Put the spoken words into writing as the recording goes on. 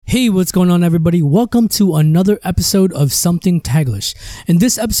Hey, what's going on, everybody? Welcome to another episode of Something Taglish. In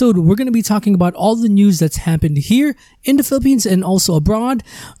this episode, we're going to be talking about all the news that's happened here in the Philippines and also abroad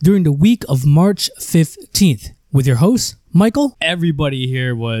during the week of March 15th with your host, Michael. Everybody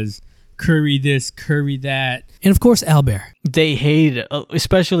here was curry this, curry that. And of course, Albert. They hate,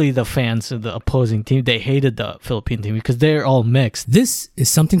 especially the fans of the opposing team, they hated the Philippine team because they're all mixed. This is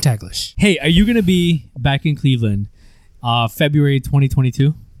Something Taglish. Hey, are you going to be back in Cleveland February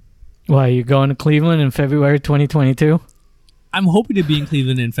 2022? Why, you going to Cleveland in February 2022? I'm hoping to be in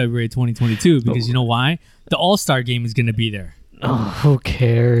Cleveland in February 2022 because you know why? The All-Star game is going to be there. Oh, who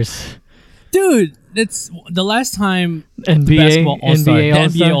cares? Dude, that's the last time NBA, the basketball All-Star, NBA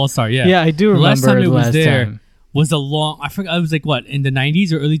All-Star? NBA All-Star, yeah. Yeah, I do remember the last time it was last there time. was I forgot, it was like what, in the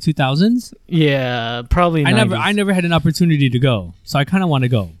 90s or early 2000s? Yeah, probably 90s. I never had an opportunity to go, so I kind of want to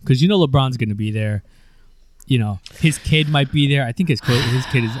go because you know LeBron's going to be there. You know, his kid might be there. I think his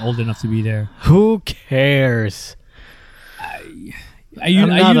kid is old enough to be there. Who cares? Are you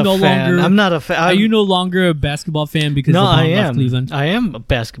no longer a basketball fan because LeBron left Cleveland? I am a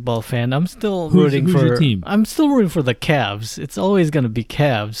basketball fan. I'm still who's your team? I'm still rooting for the Cavs. It's always going to be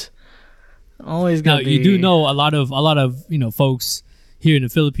Cavs. Always going to be. You do know a lot of folks here in the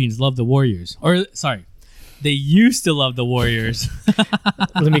Philippines love the Warriors. Or sorry, they used to love the Warriors.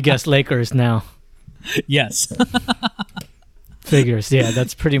 Let me guess, Lakers now. Yes. Figures. Yeah,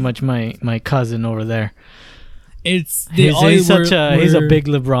 that's pretty much my cousin over there. He's a big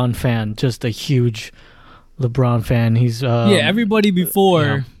LeBron fan, just a huge LeBron fan. He's everybody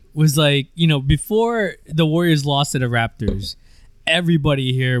before was like, before the Warriors lost to the Raptors,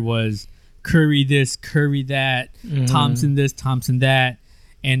 everybody here was Curry this, Curry that, Thompson this, Thompson that,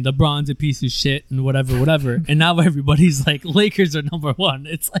 and LeBron's a piece of shit and whatever. And now everybody's like, Lakers are number one.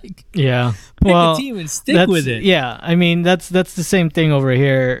 It's like, pick a team and stick with it. Yeah, I mean that's the same thing over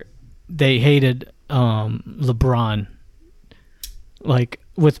here. They hated LeBron, like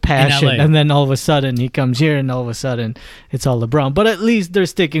with passion, and then all of a sudden he comes here, and all of a sudden it's all LeBron. But at least they're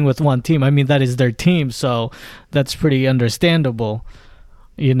sticking with one team. I mean, that is their team, so that's pretty understandable,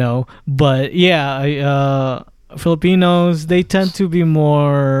 But yeah, Filipinos, they tend to be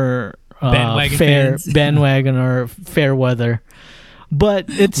more bandwagon or fair weather. But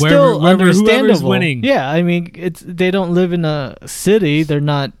it's still understandable. Winning. Yeah, I mean, they don't live in a city. Their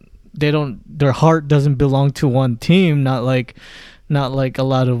heart doesn't belong to one team, not like a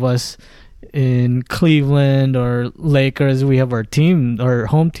lot of us in Cleveland or Lakers. We have our team, our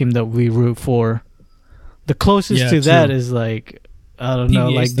home team that we root for. The closest to that is like, I don't know,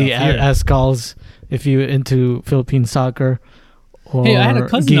 like the Ascals, if you're into Philippine soccer. Or hey, I had a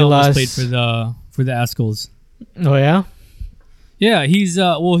cousin that almost played for the Ascals. Oh yeah? Yeah, he's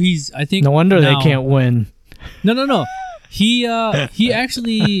I think no wonder they can't win. No. He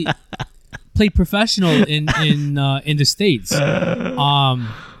actually played professional in the States.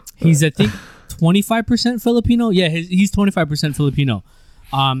 He's I think 25% Filipino. Yeah, he's 25% Filipino.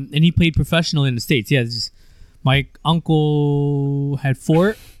 And he played professional in the States. Yeah, my uncle had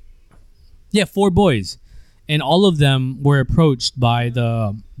four boys, and all of them were approached by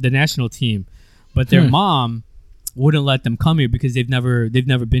the national team, but their mom wouldn't let them come here because they've never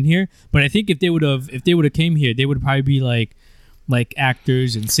been here. But I think if they would have came here, they would probably be like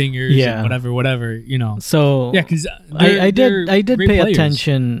actors and singers and whatever. So yeah, because I did pay players.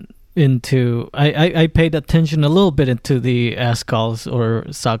 attention into I paid attention a little bit into the Ascals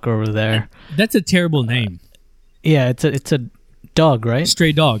or soccer over there. That's a terrible name. Yeah, it's a dog, right?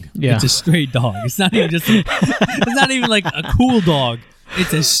 Stray dog. Yeah, it's a stray dog. It's not even it's not even like a cool dog.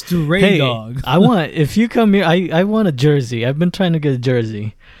 It's a stray dog. If you come here, I want a jersey. I've been trying to get a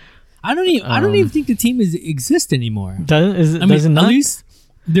jersey. I don't even think the team exists anymore. Does it not? At least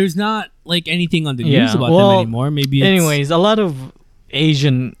there's not like anything on the news about them anymore. Maybe. Anyways, a lot of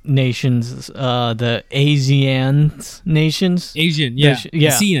Asian nations, the ASEAN nations. Asian, yeah.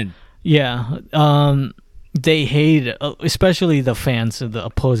 ASEAN. Yeah. They hate, especially the fans of the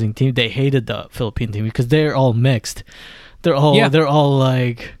opposing team. They hated the Philippine team because they're all mixed. They're all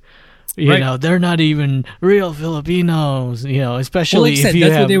like, they're not even real Filipinos. Especially if you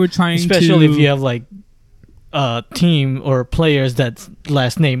have, what they were trying if you have like a team or players that's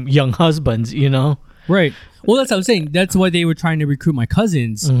last name Young Husbands. Right. Well, that's what I'm saying. That's why they were trying to recruit my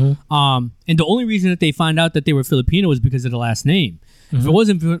cousins. Mm-hmm. And the only reason that they found out that they were Filipino was because of the last name. Mm-hmm. If it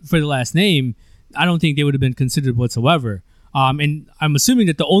wasn't for the last name, I don't think they would have been considered whatsoever. And I'm assuming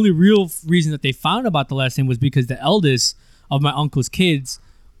that the only real reason that they found about the last name was because the eldest of my uncle's kids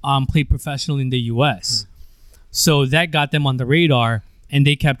played professional in the U.S. So that got them on the radar, and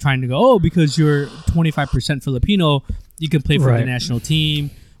they kept trying to go, because you're 25% Filipino, you can play for the national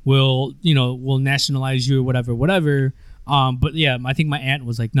team, we'll nationalize you or whatever. But yeah, I think my aunt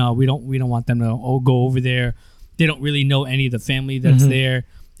was like, no, we don't want them to go over there. They don't really know any of the family that's there.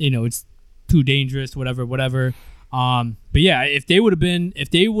 It's too dangerous, whatever. But yeah, if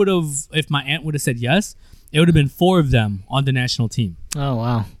my aunt would have said yes, it would have been 4 of them on the national team. Oh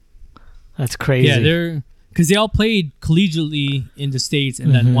wow, that's crazy. Yeah, because they all played collegiately in the States,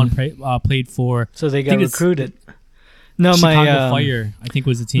 and then one played for. So they got recruited. No, Chicago Fire, I think,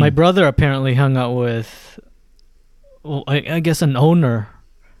 was the team. My brother apparently hung out with, well, I guess an owner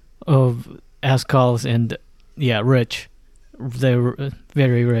of Ascals, and yeah, rich. They were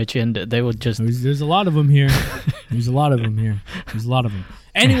very rich, and they would just. There's a lot of them here.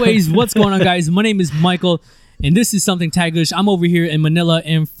 Anyways, what's going on, guys? My name is Michael, and this is Something Taglish. I'm over here in Manila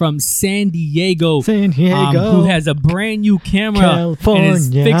and from San Diego. Who has a brand new camera California. and has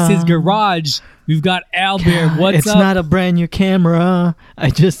fixed his garage. We've got Albert. What's up? It's not a brand new camera.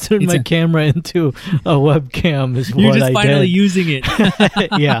 I just turned my camera into a webcam. You're just finally using it.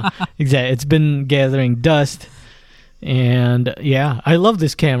 Yeah, exactly. It's been gathering dust. And yeah, I love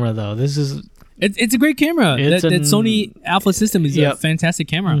this camera though. It's a great camera. That Sony Alpha system is a fantastic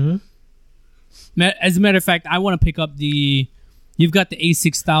camera. Mm-hmm. As a matter of fact, I want to pick up you've got the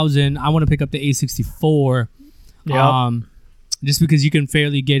A6000. I want to pick up the A64. Yeah. Just because you can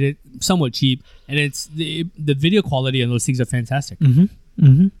fairly get it somewhat cheap, and it's the video quality on those things are fantastic. Mm-hmm.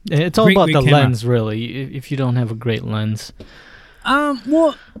 Mm-hmm. It's all about the camera. Lens, really. If you don't have a great lens,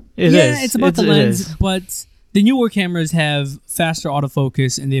 it's about the lens, but the newer cameras have faster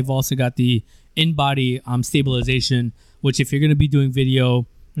autofocus, and they've also got the in-body stabilization, which if you're going to be doing video,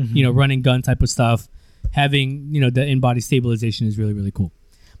 running gun type of stuff, having the in-body stabilization is really, really cool.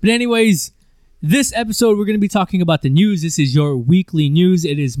 But anyways, this episode we're going to be talking about the news. This is your weekly news.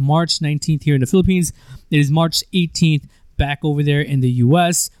 It is March 19th here in the Philippines. It is March 18th back over there in the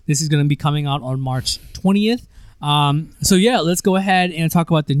US. This is going to be coming out on March 20th. So yeah, let's go ahead and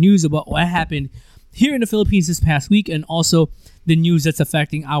talk about the news about what happened here in the Philippines this past week, and also the news that's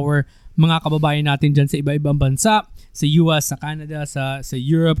affecting our mga kababayan natin dyan sa iba-ibang bansa, sa US, sa Canada, sa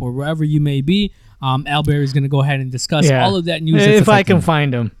Europe, or wherever you may be. Albert is going to go ahead and discuss all of that news. If I can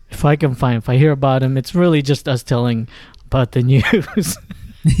find him. If I hear about him, it's really just us telling about the news.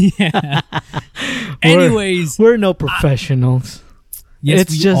 Yeah. Anyways. We're no professionals.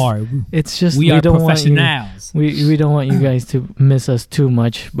 Yes, we are. It's just we are professionals. We don't want you guys to miss us too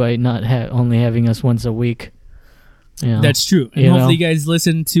much by not only having us once a week. That's true. And hopefully you guys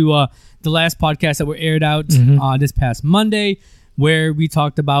listened to the last podcast that were aired out this past Monday, where we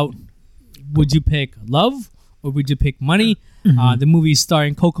talked about, would you pick love or would you pick money? The movie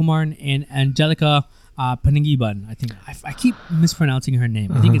starring Kokomarn and Angelica Panangiban. I think I keep mispronouncing her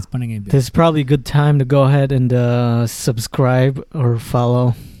name. I think it's Panangiban. This is probably a good time to go ahead and subscribe or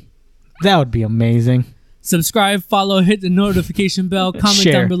follow. That would be amazing. Subscribe, follow, hit the notification bell, comment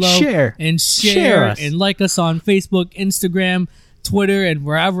down below, share us. And like us on Facebook, Instagram, Twitter, and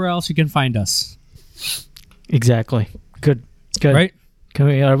wherever else you can find us. Exactly. Good. Right?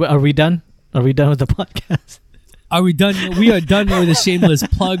 Are we done? Are we done with the podcast? Are we done? We are done with the shameless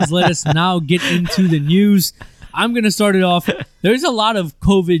plugs. Let us now get into the news. I'm going to start it off. There's a lot of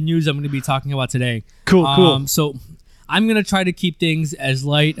COVID news I'm going to be talking about today. Cool. So I'm going to try to keep things as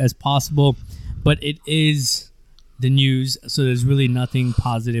light as possible, but it is the news, so there's really nothing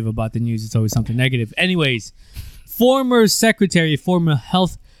positive about the news. It's always something negative. Anyways, former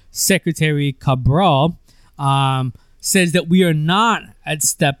Health Secretary Cabral says that we are not at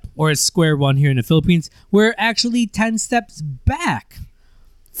square one here in the Philippines. We're actually 10 steps back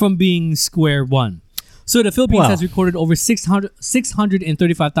from being square one. So the Philippines has recorded over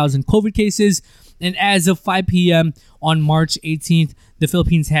 635,000 COVID cases. And as of 5 p.m. on March 18th, the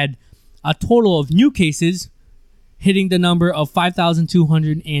Philippines had a total of new cases hitting the number of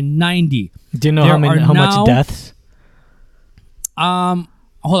 5,290. Do you know how much deaths? Hold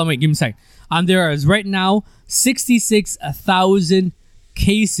on, wait, give me a sec. There is right now 66,000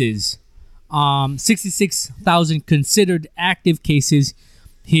 cases, 66,000 considered active cases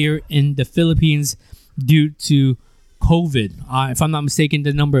here in the Philippines due to COVID. If I'm not mistaken,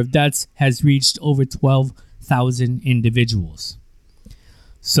 the number of deaths has reached over 12,000 individuals.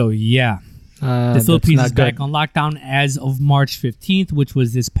 So yeah, the Philippines is back on lockdown as of March 15th, which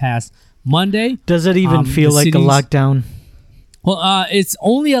was this past Monday. Does it even feel like a lockdown? Well, it's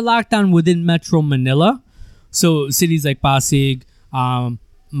only a lockdown within Metro Manila. So cities like Pasig,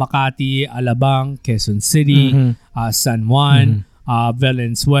 Makati, Alabang, Quezon City, San Juan,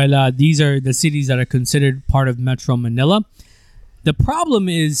 Valenzuela. These are the cities that are considered part of Metro Manila. The problem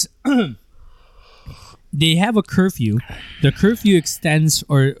is they have a curfew. The curfew extends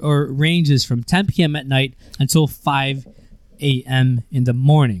or ranges from 10 p.m. at night until 5 a.m. in the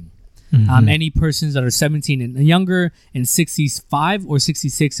morning. Any persons that are 17 and younger and 65 or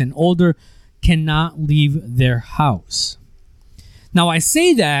 66 and older cannot leave their house. Now, I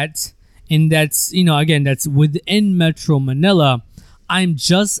say that, and that's, again, that's within Metro Manila. I'm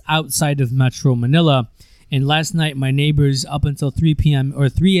just outside of Metro Manila. And last night, my neighbors, up until 3 p.m. or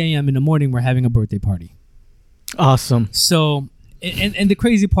 3 a.m. in the morning, were having a birthday party. Awesome. So, and the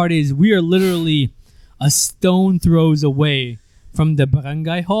crazy part is we are literally a stone throws away from the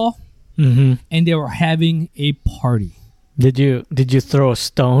barangay hall, and they were having a party. Did you throw a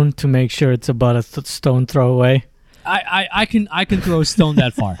stone to make sure it's about a stone throw away? I can throw a stone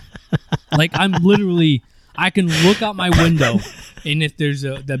that far. Like, I'm literally, I can look out my window, and if there's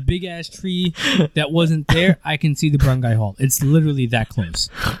the big ass tree that wasn't there, I can see the barangay hall. It's literally that close.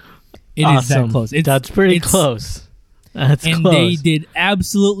 It is that close. That's pretty close. That's and close. they did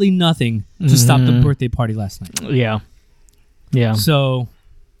absolutely nothing to stop the birthday party last night. Yeah. So,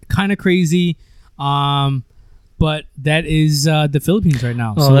 kind of crazy. But that is the Philippines right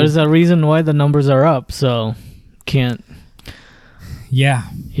now. Well, so there's a reason why the numbers are up. So, yeah,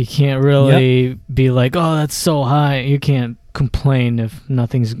 you can't really be like, oh, that's so high. You can't complain if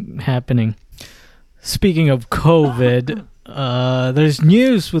nothing's happening. Speaking of COVID, there's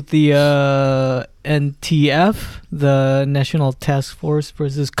news with the NTF, the National Task Force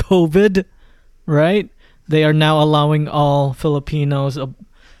versus COVID, right? They are now allowing all Filipinos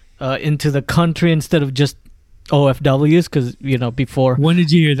into the country instead of just OFWs, because, before. When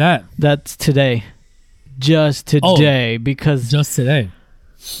did you hear that? That's today. Just today, just today.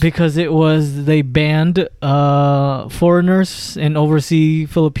 Because they banned foreigners and overseas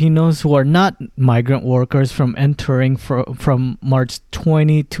Filipinos who are not migrant workers from entering from March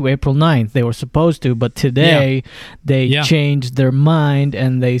 20 to April 9th. They were supposed to, but today they changed their mind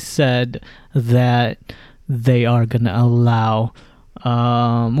and they said that they are going to allow.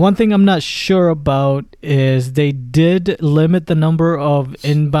 One thing I'm not sure about is they did limit the number of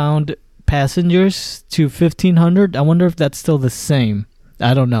inbound passengers to 1,500. I wonder if that's still the same.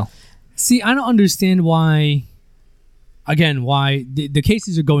 I don't know. See, I don't understand why the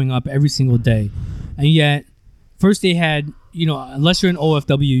cases are going up every single day. And yet, first they had, unless you're an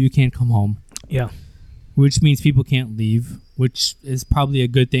OFW, you can't come home. Yeah. Which means people can't leave, which is probably a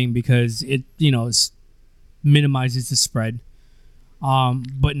good thing because it, minimizes the spread.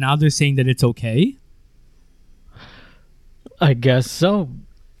 But now they're saying that it's okay. I guess so.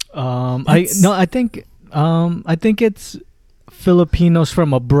 I think it's Filipinos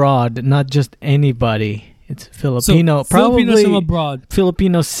from abroad, not just anybody. It's Filipino, so, probably Filipinos from abroad.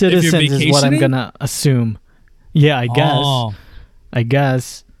 Filipino citizens is what I'm gonna assume. Yeah, I guess. Oh. I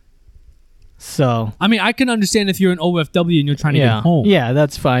guess. So. I mean, I can understand if you're an OFW and you're trying to get home. Yeah,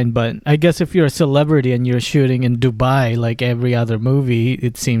 that's fine. But I guess if you're a celebrity and you're shooting in Dubai like every other movie,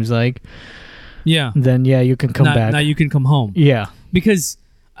 it seems like. Yeah. Then you can come back. Now you can come home. Yeah. Because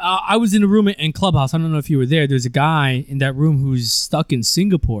I was in a room in Clubhouse. I don't know if you were there. There's a guy in that room who's stuck in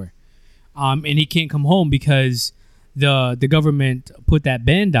Singapore, and he can't come home because the government put that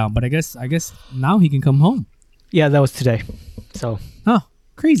ban down. But I guess now he can come home. Yeah, that was today. So. Oh,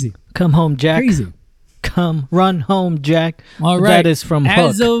 crazy! Come home, Jack. Crazy. Come, run home, Jack. All right. That is from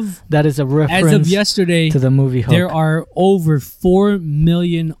Hook. That is a reference. As of yesterday, to the movie Hook. There are over 4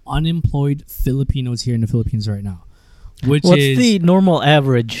 million unemployed Filipinos here in the Philippines right now. What's the normal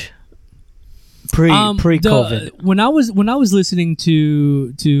average pre-COVID? When I was listening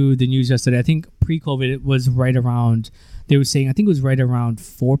to the news yesterday, I think pre-COVID it was right around. They were saying I think it was right around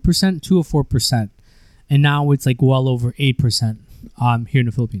 4%, 2 or 4%, and now it's like well over 8% here in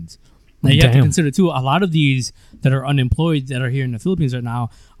the Philippines. Now you have to consider too, a lot of these that are unemployed that are here in the Philippines right now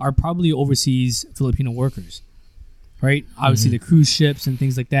are probably overseas Filipino workers, right? Obviously, the cruise ships and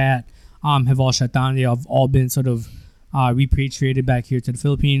things like that have all shut down. They have all been sort of repatriated back here to the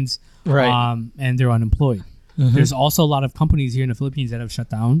Philippines, right? And they're unemployed. There's also a lot of companies here in the Philippines that have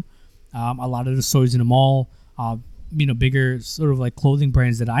shut down. A lot of the stores in the mall, bigger sort of like clothing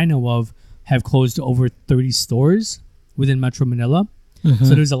brands that I know of have closed over 30 stores within Metro Manila.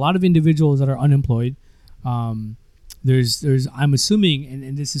 So there's a lot of individuals that are unemployed. There's I'm assuming,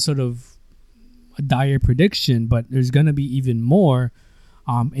 and this is sort of a dire prediction, but there's gonna be even more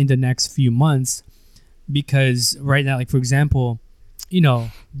in the next few months, because right now, like for example,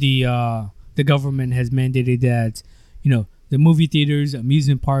 the government has mandated that the movie theaters,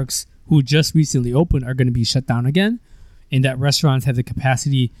 amusement parks, who just recently opened, are going to be shut down again, and that restaurants have the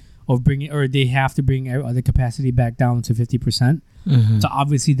capacity of they have to bring the capacity back down to 50%. So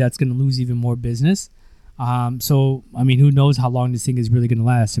obviously that's going to lose even more business. So I mean, who knows how long this thing is really going to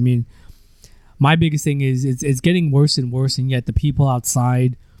last? I mean, my biggest thing is it's getting worse and worse, and yet the people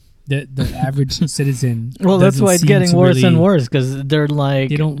outside, the average citizen. Well, that's why it's getting worse and worse, because they're like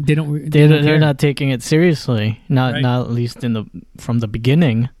they're not taking it seriously. Not at least from the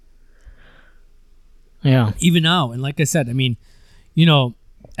beginning. Yeah. Even now, and like I said, I mean,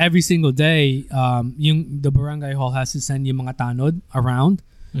 every single day, the barangay hall has to send yung mga tanod around,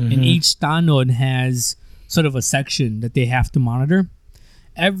 and each tanod has sort of a section that they have to monitor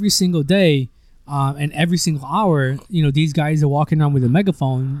every single day. And every single hour, these guys are walking around with a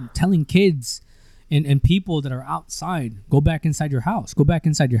megaphone telling kids and people that are outside, go back inside your house. Go back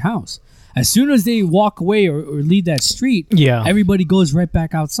inside your house. As soon as they walk away or leave that street, everybody goes right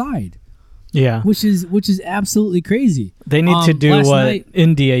back outside. Yeah. Which is absolutely crazy. They need to do what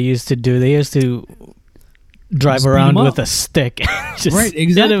India used to do. They used to drive around with a stick. Just right,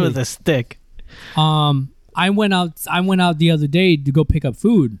 exactly. Hit it with a stick. I went out the other day to go pick up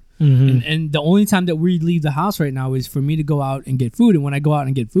food. And the only time that we leave the house right now is for me to go out and get food. And when I go out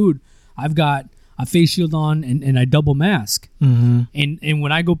and get food, I've got a face shield on and a double mask. And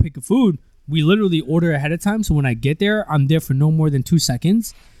when I go pick up food, we literally order ahead of time. So when I get there, I'm there for no more than 2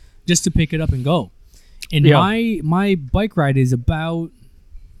 seconds just to pick it up and go. And my bike ride is about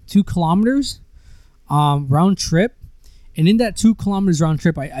 2 kilometers round trip. And in that 2 kilometers round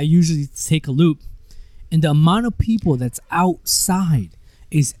trip, I usually take a loop. And the amount of people that's outside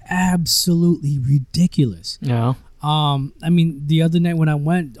is absolutely ridiculous. Yeah. I mean, the other night when I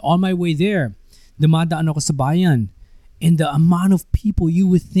went, on my way there, dumadaan ako sa bayan, and the amount of people, you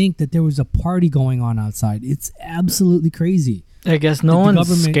would think that there was a party going on outside. It's absolutely crazy. I guess no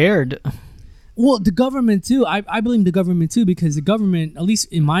one's scared. Well, the government too. I blame the government too, because the government, at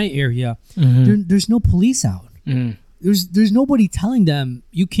least in my area, there's no police out. There's nobody telling them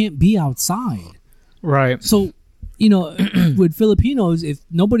you can't be outside. Right. So, with Filipinos, if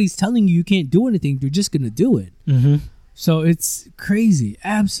nobody's telling you can't do anything, you're just going to do it. So it's crazy.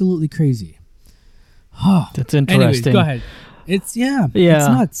 Absolutely crazy. That's interesting. Anyways, go ahead. It's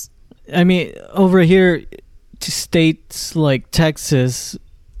nuts. I mean, over here, to states like Texas,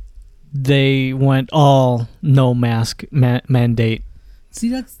 they went all no mask mandate. See,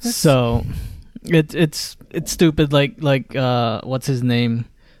 that's so it's stupid. Like what's his name?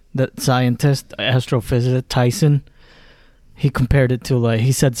 That scientist, astrophysicist Tyson, he compared it to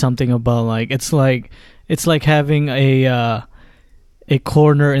he said something about it's like having a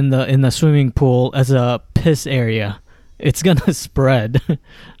corner in the swimming pool as a piss area. It's gonna spread.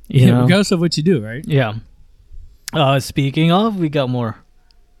 Regardless of what you do, right? Yeah. Speaking of, we got more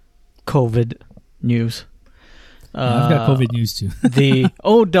COVID news. I've got COVID news too. The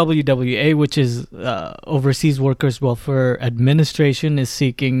OWWA, which is Overseas Workers Welfare Administration, is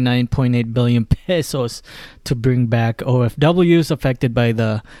seeking 9.8 billion pesos to bring back OFWs affected by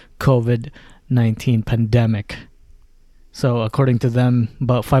the COVID-19 pandemic. So according to them,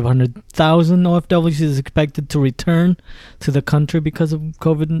 about 500,000 OFWs is expected to return to the country because of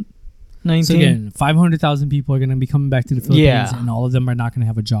COVID-19. So again, 500,000 people are going to be coming back to the Philippines, and all of them are not going to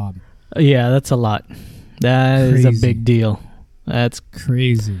have a job. Yeah, that's a lot. That is a big deal. That's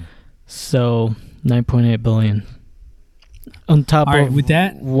crazy. So 9.8 billion on top of with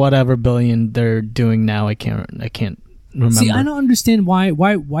that, whatever billion they're doing now. I can't remember. See, I don't understand why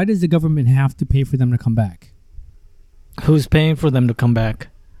does the government have to pay for them to come back? Who's paying for them to come back?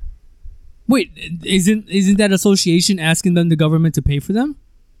 Wait, isn't that association asking the government to pay for them?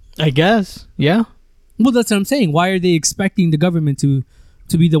 I guess. Yeah. Well, that's what I'm saying. Why are they expecting the government to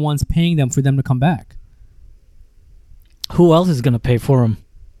be the ones paying them for them to come back? Who else is going to pay for them?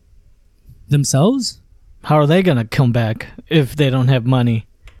 Themselves? How are they going to come back if they don't have money?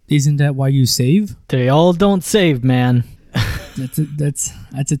 Isn't that why you save? They all don't save, man.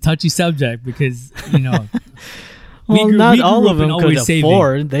 That's a touchy subject because, well, not all of them could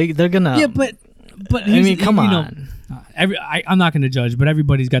afford. They're going to... Yeah, but I mean, come on. I'm not going to judge, but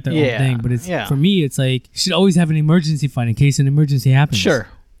everybody's got their own thing. But for me, it's like you should always have an emergency fund in case an emergency happens.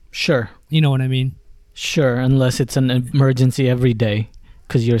 Sure. You know what I mean? Sure, unless it's an emergency every day,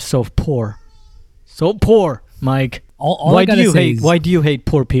 because you're so poor. So poor, Mike. Why do you hate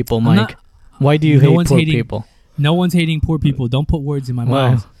poor people, Mike? Why do you hate poor people? No one's hating poor people. Don't put words in my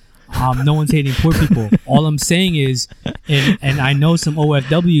mouth. No one's hating poor people. All I'm saying is, and I know some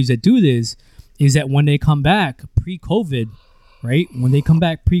OFWs that do this, is that when they come back pre-COVID, right? When they come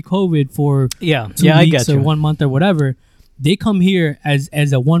back pre-COVID for 2 weeks or 1 month or whatever, they come here as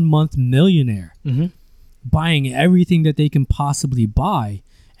a 1 month millionaire, buying everything that they can possibly buy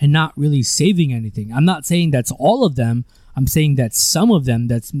and not really saving anything. I'm not saying that's all of them. I'm saying that some of them,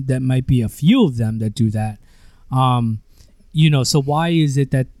 that might be a few of them that do that. So why is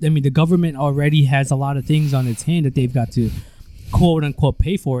it that, I mean, the government already has a lot of things on its hand that they've got to quote unquote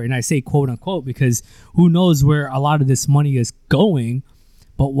pay for. And I say quote unquote because who knows where a lot of this money is going.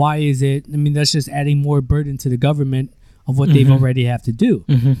 But why is it, I mean, that's just adding more burden to the government of what they've already have to do.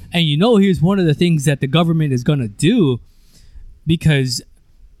 And here's one of the things that the government is going to do, because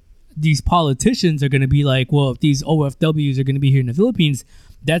these politicians are going to be like, well, if these OFWs are going to be here in the Philippines,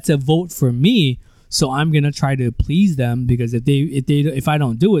 that's a vote for me. So I'm going to try to please them, because if I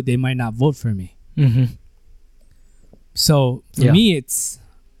don't do it, they might not vote for me. So for me, it's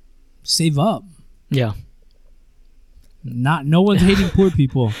save up. Yeah. No one's hating poor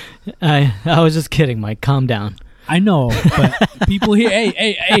people. I was just kidding, Mike. Calm down. I know, but people here,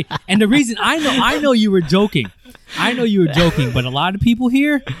 hey. And the reason I know you were joking. But a lot of people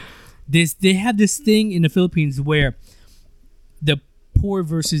here, they have this thing in the Philippines where the poor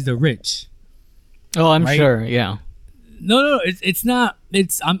versus the rich. Oh, I'm sure. Yeah. No, it's not.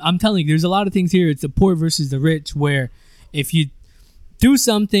 I'm telling you, there's a lot of things here. It's the poor versus the rich, where if you do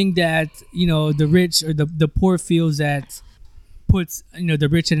something that the rich or the poor feels that puts the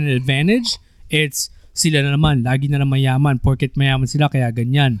rich at an advantage, it's sila na naman, lagi na mayaman, porket mayaman sila kaya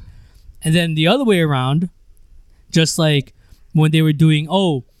ganyan. And then the other way around, just like when they were doing,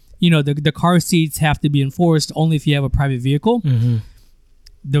 the car seats have to be enforced only if you have a private vehicle.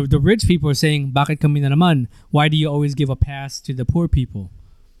 The rich people are saying, bakit kami na naman? Why do you always give a pass to the poor people?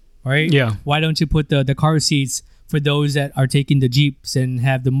 Right? Yeah. Why don't you put the car seats for those that are taking the Jeeps and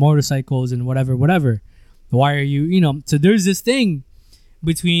have the motorcycles and whatever? Why are you, so there's this thing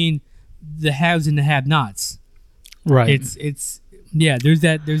between the haves and the have-nots. Right. There's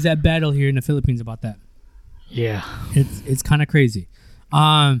that battle here in the Philippines about that. Yeah. It's kind of crazy.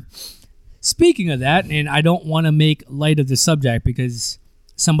 Speaking of that, and I don't want to make light of the subject because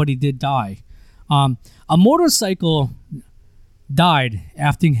somebody did die. A motorcycle died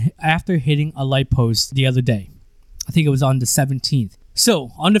after hitting a light post the other day. I think it was on the 17th.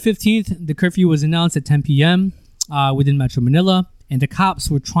 So on the 15th, the curfew was announced at 10 p.m. Within Metro Manila, and the cops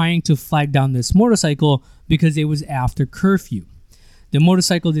were trying to flag down this motorcycle because it was after curfew. The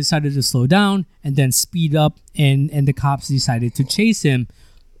motorcycle decided to slow down and then speed up, and the cops decided to chase him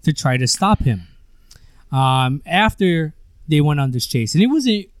to try to stop him. After they went on this chase, and it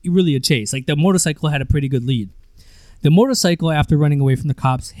wasn't really a chase. Like, the motorcycle had a pretty good lead. The motorcycle, after running away from the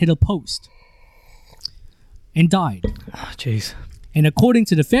cops, hit a post and died. Oh, jeez. And according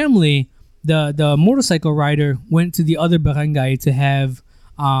to the family, the motorcycle rider went to the other barangay to have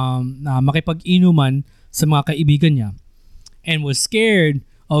makipag-inuman sa mga kaibigan niya, and was scared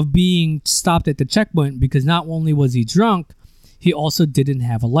of being stopped at the checkpoint because not only was he drunk, he also didn't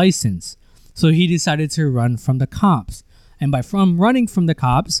have a license. So he decided to run from the cops. And running from the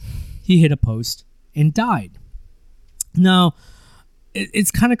cops, he hit a post and died. Now,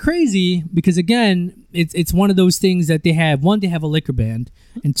 it's kind of crazy because, again, it's one of those things that they have. One, they have a liquor ban,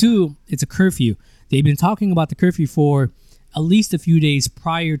 and two, it's a curfew. They've been talking about the curfew for at least a few days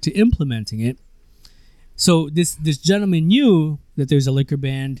prior to implementing it. So this gentleman knew that there's a liquor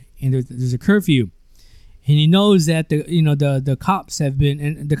ban and there's a curfew, and he knows that the cops have been,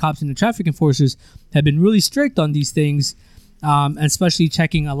 and the cops and the traffic enforcers have been really strict on these things, especially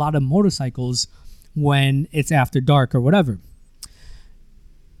checking a lot of motorcycles when it's after dark or whatever.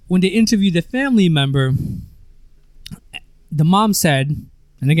 When they interviewed the family member, the mom said,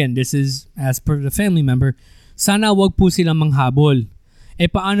 and again, this is as per the family member, sana wag po silang manghabol.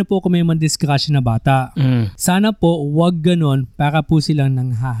 Paano po kung may mandiskrasya na bata? Sana po wag ganon para po silang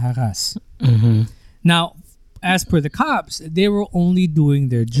nanghaharas. Now, as per the cops, they were only doing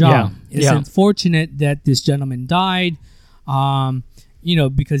their job. It's unfortunate that this gentleman died,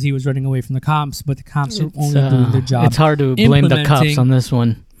 because he was running away from the cops, but the cops were only doing their job. It's hard to blame the cops on this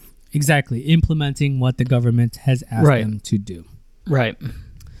one. Exactly. Implementing what the government has asked them to do. Right.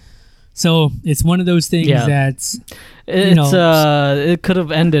 So it's one of those things that's, it could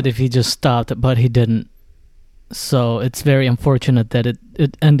have ended if he just stopped, but he didn't. So it's very unfortunate that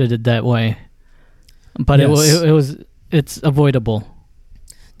it ended it that way. But it's avoidable.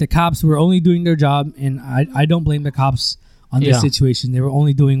 The cops were only doing their job, and I don't blame the cops on this situation. They were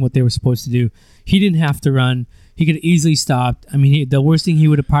only doing what they were supposed to do. He didn't have to run. He could have easily stopped. I mean, the worst thing he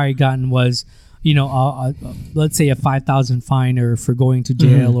would have probably gotten was, let's say a 5,000 fine or for going to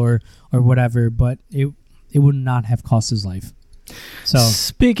jail or whatever. But it would not have cost his life. So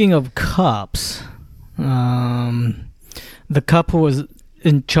speaking of cops, the cop who was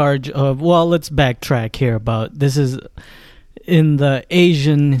in charge of, let's backtrack here about this is in the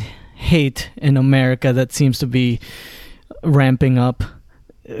Asian hate in America that seems to be ramping up.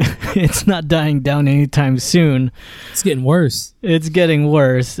 It's not dying down anytime soon. It's getting worse. It's getting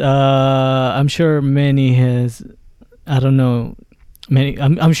worse. I'm sure many has. I don't know. Many.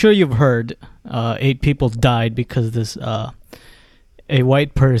 I'm sure you've heard. 8 people died because this. A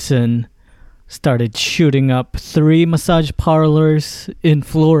white person started shooting up 3 massage parlors in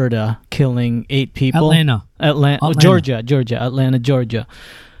Florida, killing 8 people. Atlanta. Georgia,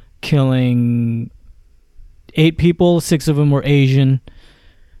 killing 8 people. 6 of them were Asian.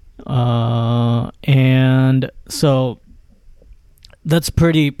 And so that's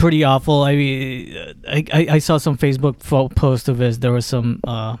pretty awful. I mean, I saw some Facebook post of this. There was some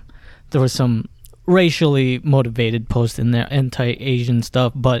racially motivated posts in there, anti-Asian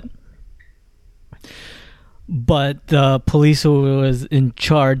stuff, but the police who was in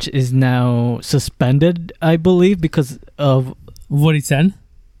charge is now suspended, I believe, because of what he said.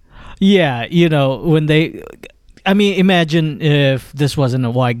 Yeah, when they. I mean, imagine if this wasn't a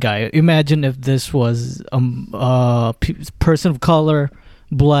white guy. Imagine if this was a person of color,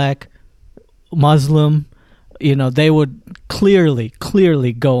 black, Muslim. They would clearly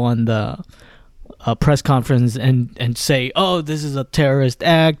go on the press conference and say, "Oh, this is a terrorist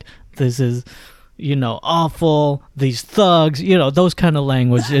act. This is, awful. These thugs." Those kind of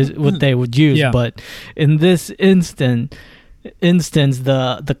language is what they would use. Yeah. But in this instance,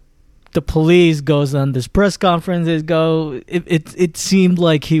 the police goes on this press conference. It seemed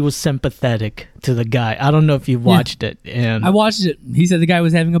like he was sympathetic to the guy. I don't know if you watched it. And I watched it. He said the guy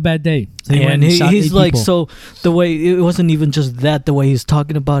was having a bad day. So he's like, so the way, it wasn't even just that, the way he's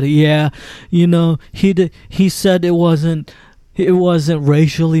talking about it. Yeah, he said it wasn't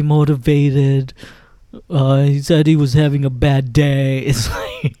racially motivated. He said he was having a bad day. It's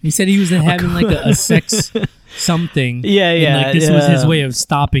like, he said he was having like a sex something. Yeah. And like this was his way of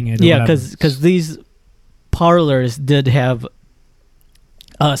stopping it. Yeah, because these parlors did have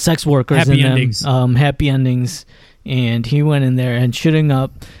sex workers happy in endings. them, happy endings, and he went in there and shooting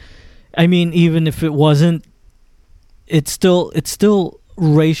up. I mean, even if it wasn't, it's still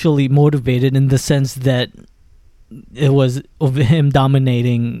racially motivated in the sense that it was of him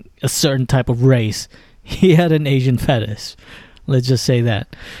dominating a certain type of race. He had an Asian fetish. Let's just say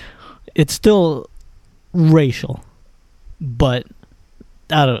that. It's still racial, but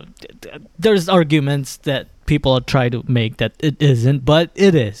there's arguments that people try to make that it isn't, but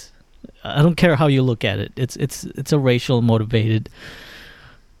it is. I don't care how you look at it. It's a racial motivated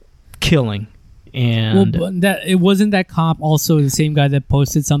killing. And but it wasn't that cop also the same guy that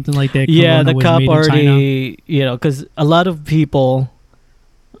posted something like that. Yeah, Corona the cop already, China? Because a lot of people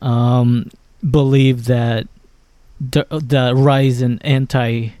believe that the rise in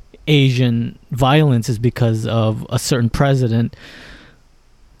anti-Asian violence is because of a certain President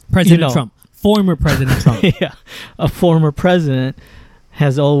Trump, former President Trump. Yeah, a former president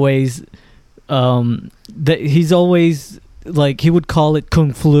has always, he's always, like, he would call it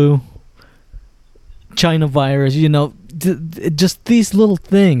Kung Flu, China virus, just these little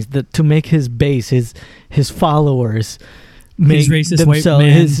things that to make his base, his followers, make his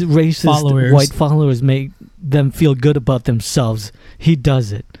racist his racist followers. white followers make them feel good about themselves. He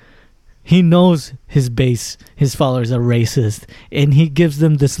does it. He knows his base, his followers are racist, and he gives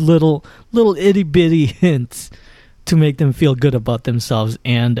them this little itty bitty hints to make them feel good about themselves.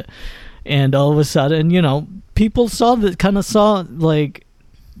 And all of a sudden, people saw like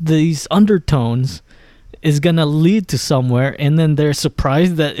these undertones is gonna lead to somewhere, and then they're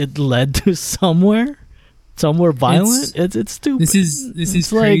surprised that it led to somewhere violent. It's stupid. This is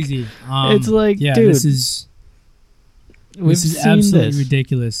crazy. It's like, yeah, dude, this is seen absolutely this.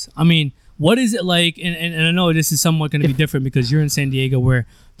 ridiculous. I mean, what is it like? And I know this is somewhat going to be different because you're in San Diego, where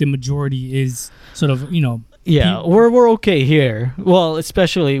the majority is sort of Yeah, we're okay here. Well,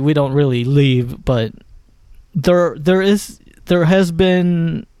 especially we don't really leave, but there has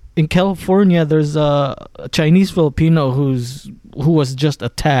been in California. There's a Chinese Filipino who was just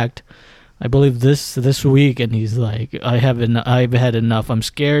attacked, I believe this week, and he's like, I've had enough. I'm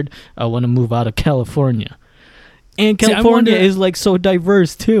scared. I want to move out of California. And California is like so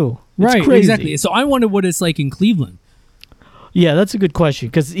diverse too. It's right, crazy. exactly. So I wonder what it's like in Cleveland. Yeah, that's a good question,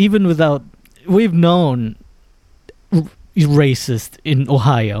 because even without, we've known racist in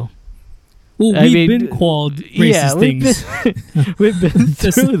Ohio. Well, we've been called racist things. We've been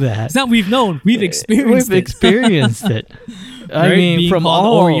through that. It's not we've known. We've experienced it. We've experienced it. I right? mean, being from called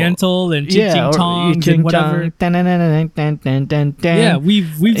all Oriental and ching tongs and whatever. Yeah,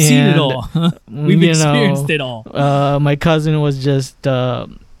 we've seen it all. We've experienced it all. My cousin was just a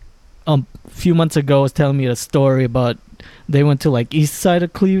few months ago was telling me a story about they went to like east side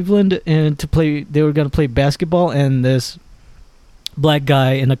of Cleveland and they were gonna play basketball, and this black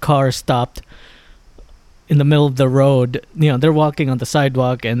guy in a car stopped in the middle of the road. They're walking on the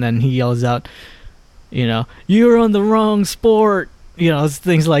sidewalk, and then he yells out, "You're on the wrong sport."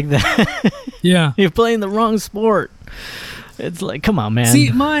 Things like that. Yeah. You're playing the wrong sport. It's like, come on, man. See,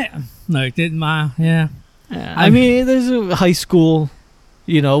 yeah. I mean, there's a high school.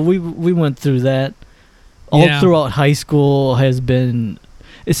 We went through that. All throughout high school has been,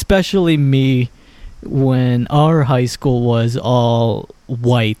 especially me, when our high school was all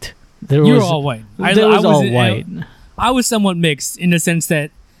white. You were all white. I was all white. I was somewhat mixed in the sense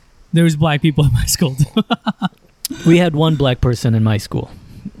that there was black people in my school too. We had one black person in my school.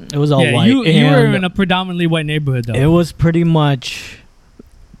 It was all white. You were in a predominantly white neighborhood, though. It was pretty much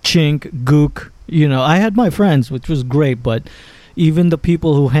chink, gook. I had my friends, which was great, but even the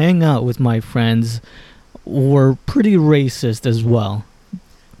people who hang out with my friends were pretty racist as well.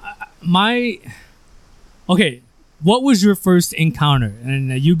 Okay, what was your first encounter?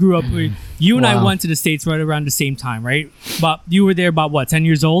 And you grew up, you and I went to the States right around the same time, right? But you were there about, what, 10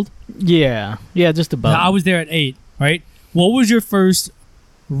 years old? Yeah, just about. I was there at 8, right? What was your first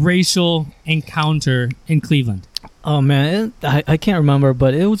racial encounter in Cleveland? Oh, man, I can't remember,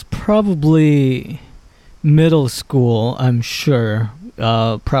 but it was probably middle school, I'm sure.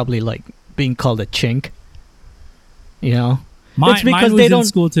 Probably like being called a chink. It's because mine was in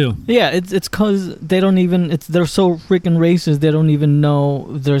school too. Yeah, it's because they don't even. They're so freaking racist. They don't even know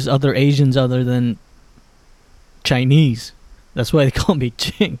there's other Asians other than Chinese. That's why they call me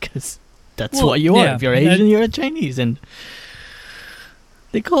chink. Cause that's what you are. If you're Asian, you're a Chinese, and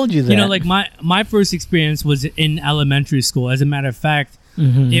they called you that. Like my first experience was in elementary school. As a matter of fact,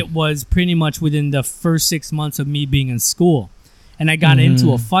 it was pretty much within the first 6 months of me being in school, and I got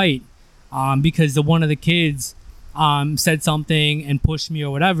into a fight because one of the kids said something and pushed me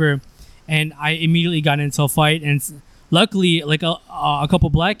or whatever, and I immediately got into a fight, and luckily like a couple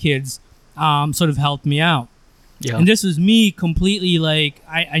black kids sort of helped me out. Yeah. And this was me completely like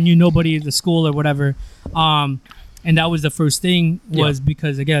I knew nobody at the school or whatever, and that was the first thing was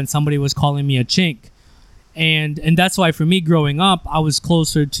because again somebody was calling me a chink, and that's why for me growing up I was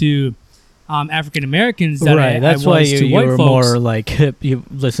closer to African Americans than that's I why was to you white were folks. more like hip. You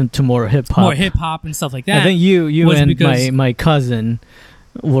listened to more hip hop, and stuff like that. I think you and my cousin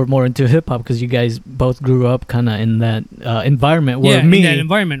were more into hip hop because you guys both grew up kind of in that environment. Where in that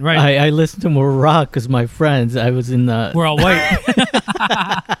environment, right? I listened to more rock because my friends. I was in the. We're all white.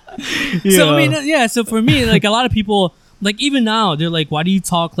 So I mean, so for me, like a lot of people, like even now, they're like, "Why do you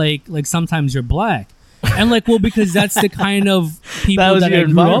talk like sometimes you're black?" And like, well, because that's the kind of people that I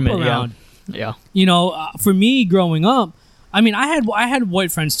grew up around. Yeah. For me growing up, I mean, I had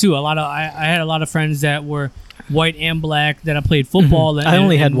white friends too. I had a lot of friends that were white and black that I played football. And, I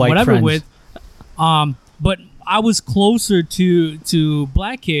only had white whatever friends. With. But I was closer to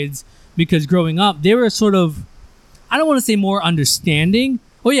black kids because growing up, they were sort of, I don't want to say more understanding.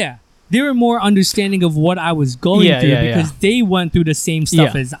 Oh yeah, they were more understanding of what I was going through because they went through the same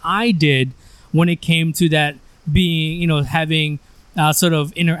stuff as I did when it came to that being, having. Sort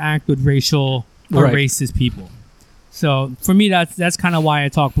of interact with racial or racist people. So for me, that's kind of why I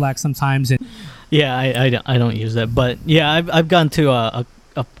talk black sometimes. And I don't use that, but yeah, I've gone to a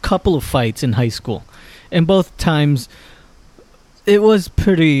couple of fights in high school, and both times it was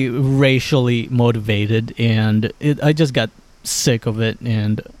pretty racially motivated, and I just got sick of it.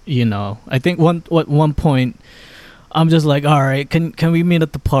 And I think one point I'm just like, all right, can we meet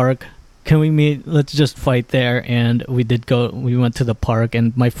at the park? Can we meet? Let's just fight there. And we did go. We went to the park,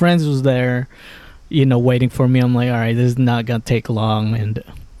 and my friends was there, waiting for me. I'm like, all right, this is not gonna take long.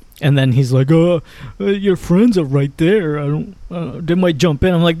 And then he's like, your friends are right there. I don't. They might jump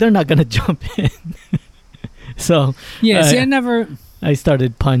in. I'm like, they're not gonna jump in. So I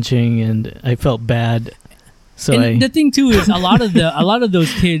started punching, and I felt bad. So the thing too is a lot of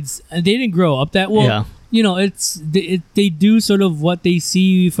those kids, they didn't grow up that well. Yeah. They do sort of what they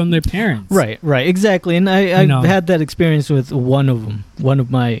see from their parents. Right, exactly. And I had that experience with one of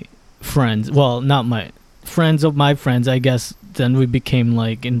my friends. Well, not my friends of my friends, I guess. Then we became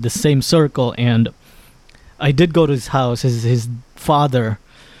like in the same circle, and I did go to his house. His father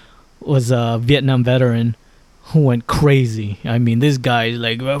was a Vietnam veteran who went crazy. I mean, this guy's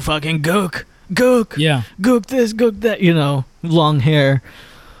like, well, fucking gook, yeah, gook this, gook that, long hair,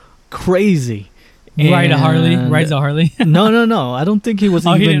 crazy. Rides a Harley? No. I don't think he was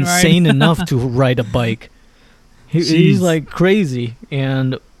even sane enough to ride a bike. He's like crazy.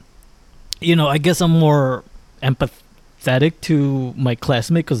 And, I guess I'm more empathetic to my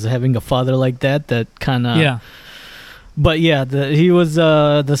classmate because having a father like that kind of... Yeah. But yeah, he was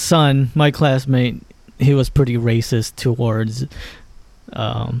the son, my classmate. He was pretty racist towards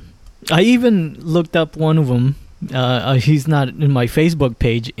I even looked up one of them. He's not in my Facebook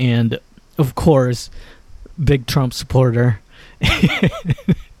page, and of course, big Trump supporter.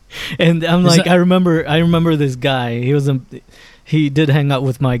 And I'm like, I remember this guy. He did hang out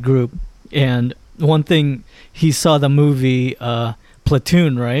with my group, and one thing, he saw the movie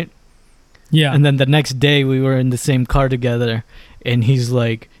Platoon, right? Yeah. And then the next day we were in the same car together, and he's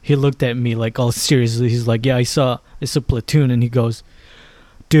like, he looked at me like all seriously. He's like, yeah, I saw Platoon, and he goes,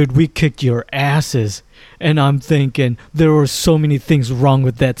 dude, we kicked your asses. And I'm thinking, there were so many things wrong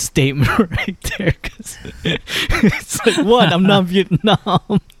with that statement right there. 'Cause it's like, one, I'm not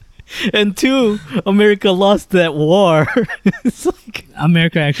Vietnam. And two, America lost that war. It's like,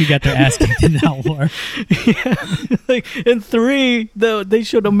 America actually got their ass kicked in that war. yeah. Like, and three, they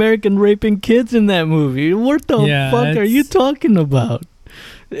showed American raping kids in that movie. What the fuck are you talking about?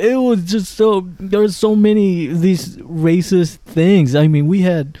 It was just there were so many of these racist things. I mean, we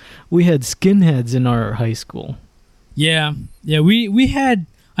had skinheads in our high school. Yeah, we had.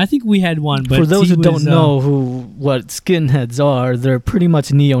 I think we had one. But for those who don't know what skinheads are, they're pretty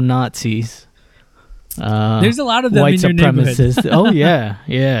much neo-Nazis. There's a lot of them white in your supremacists. neighborhood. Oh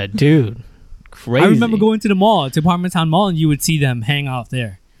yeah, dude, crazy. I remember going to the mall, to Apartment Town Mall, and you would see them hang out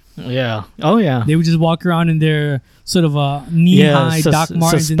there. Yeah. Oh yeah. They would just walk around in their sort of knee-high Doc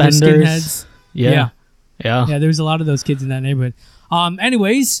Martens and their skinheads. Yeah. Yeah. There's a lot of those kids in that neighborhood.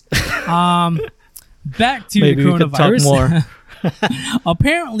 Anyways, back to Maybe the coronavirus. We could talk more.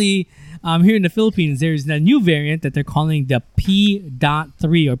 Apparently, here in the Philippines, there's a new variant that they're calling the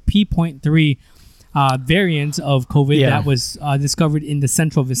P.3 or P.3 variant of COVID that was discovered in the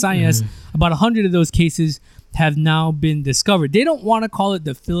Central Visayas. About 100 of those cases have now been discovered. They don't want to call it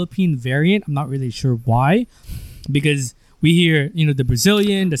the Philippine variant. I'm not really sure why, because we hear, the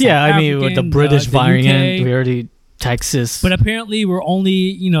Brazilian, the South African, with the British variant, UK. we already Texas. But apparently, we're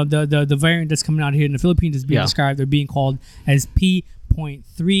only, the variant that's coming out here in the Philippines is being described. They're being called as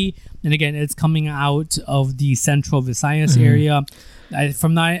P.3, and again, it's coming out of the Central Visayas area.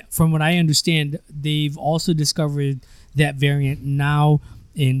 From what I understand, they've also discovered that variant now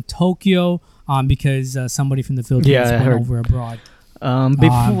in Tokyo. Because somebody from the Philippines went over abroad.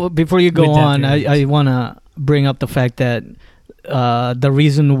 Before you go on, I want to bring up the fact that the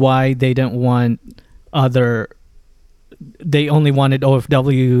reason why they didn't want they only wanted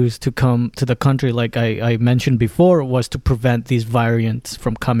OFWs to come to the country, like I mentioned before, was to prevent these variants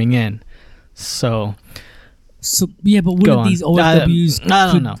from coming in. So yeah, but wouldn't these OFWs?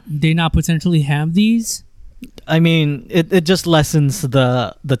 I don't know. They not potentially have these? I mean, it just lessens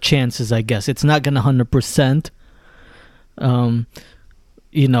the chances, I guess. It's not gonna 100%, not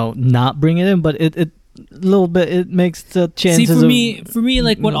bring it in, but it a little bit, it makes the chances. See, for me,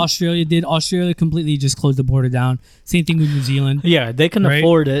 like what Australia did, Australia completely just closed the border down. Same thing with New Zealand. Yeah, they can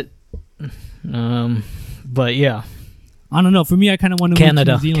afford it. But yeah, I don't know. For me, I kind of want to move to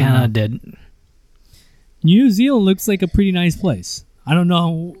New Zealand. Canada did. New Zealand looks like a pretty nice place. I don't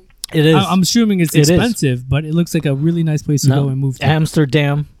know. It is. I'm assuming it's expensive, but it looks like a really nice place to go and move to.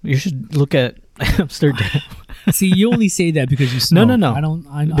 Amsterdam. You should look at Amsterdam. See, you only say that because you smoke. No. I don't.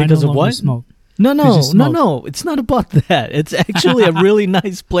 Because of what? Smoke. No. It's not about that. It's actually a really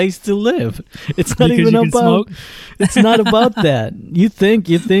nice place to live. It's not even about. It's not about that. You think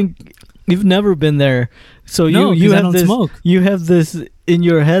you've never been there, so you have this. Smoke. You have this in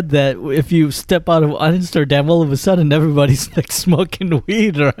your head that if you step out of Amsterdam, all of a sudden everybody's like smoking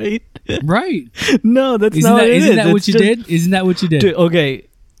weed, right? Right. No, that's isn't not. That, it isn't is. that what you did? Isn't that what you did? Dude, okay.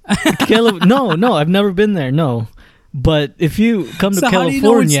 No, I've never been there. No, but if you come to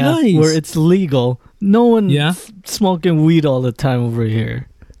California, where it's legal, no one's smoking weed all the time over here.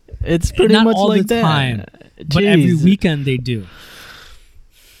 It's pretty not much all like the that. Time, but every weekend they do.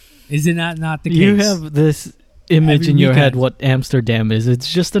 Is it not the case? You have this image in your head what Amsterdam is.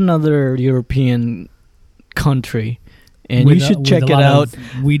 It's just another European country, and you should check it out.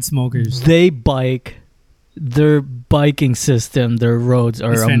 Weed smokers. They bike. Their biking system, their roads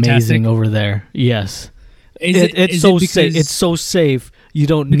are amazing over there. Yes, it's so safe. It's so safe. You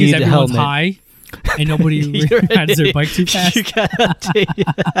don't need a helmet. High, and nobody rides their bike too fast.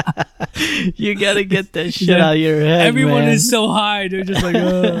 You gotta get that shit out of your head. Everyone is so high; they're just like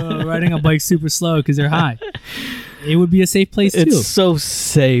riding a bike super slow because they're high. It would be a safe place too. It's so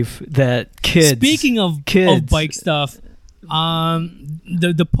safe that kids. Speaking of bike stuff.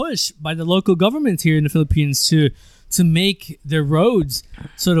 The push by the local governments here in the Philippines to make their roads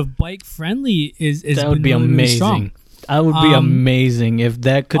sort of bike friendly is that would be really, amazing. really strong. That would be amazing if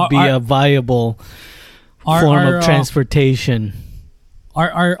that could be a viable form of transportation.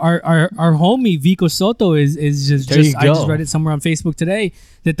 our homie Vico Soto is just There you I just go. read it somewhere on Facebook today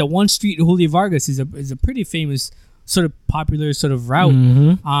that the one street Julio Vargas is a pretty famous sort of popular sort of route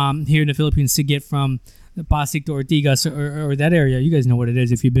here in the Philippines to get from the Pasig to Ortigas or that area. You guys know what it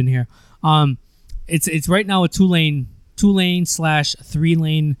is if you've been here. It's right now a two lane / 3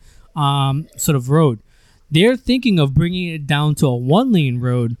 lane sort of road. They're thinking of bringing it down to a 1 lane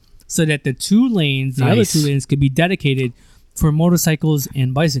road so that the 2 lanes, the other 2 lanes, could be dedicated for motorcycles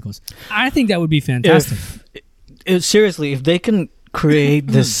and bicycles. I think that would be fantastic. Seriously, if they can create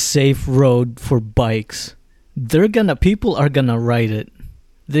this safe road for bikes, people are gonna ride it.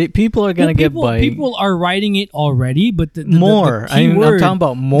 People are gonna get bikes. People are riding it already, but the more. key I'm word talking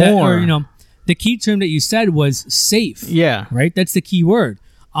about more. The key term that you said was safe. Yeah. Right. That's the key word.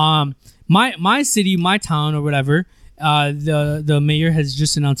 My city, my town, or whatever. The mayor has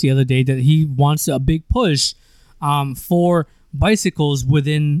just announced the other day that he wants a big push for bicycles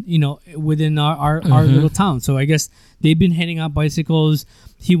within our little town. So I guess they've been handing out bicycles.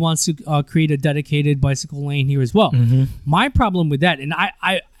 He wants to create a dedicated bicycle lane here as well. My problem with that, and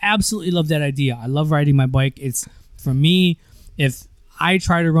I absolutely love that idea. I love riding my bike. It's for me, if I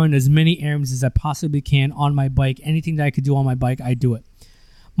try to run as many errands as I possibly can on my bike, anything that I could do on my bike, I do it.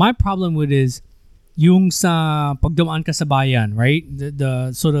 My problem with is yung sa pagdumaan ka sa bayan, right?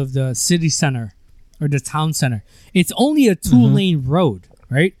 The sort of the city center or the town center. It's only a 2-lane road,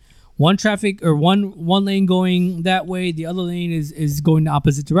 right? One lane going that way, the other lane is going the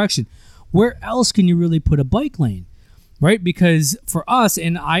opposite direction. Where else can you really put a bike lane? Right? Because for us,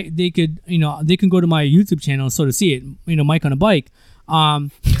 and they can go to my YouTube channel and sort of see it, Mike on a bike.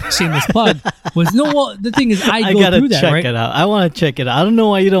 Shameless plug. The thing is, I go through that, right? Check it out. I want to check it out. I don't know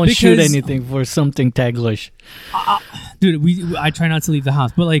why you don't shoot anything for something taglish. Dude, I try not to leave the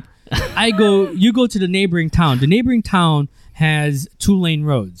house, but like, you go to the neighboring town. The neighboring town has 2-lane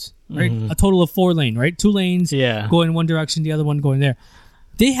roads, right? A total of 4 lane, right? 2 lanes go in one direction, the other one going there.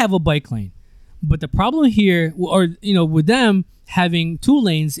 They have a bike lane. But the problem here, with them having 2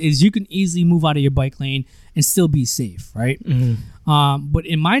 lanes, is you can easily move out of your bike lane and still be safe, right? But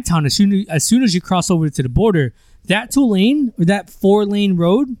in my town, as soon as you cross over to the border, that 2-lane or that 4-lane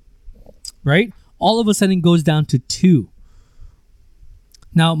road, right, all of a sudden goes down to 2.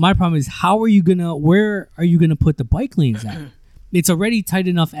 Now, my problem is, where are you gonna put the bike lanes at? It's already tight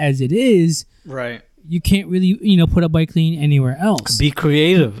enough as it is. Right. You can't really, put a bike lane anywhere else. Be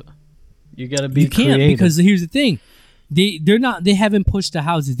creative. You gotta be creative. You can't, because here's the thing. They haven't pushed the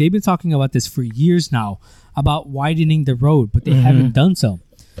houses. They've been talking about this for years now, about widening the road, but they haven't done so.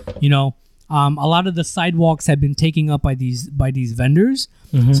 A lot of the sidewalks have been taken up by these vendors,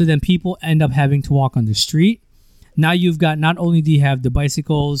 so then people end up having to walk on the street. Now you've got, not only do you have the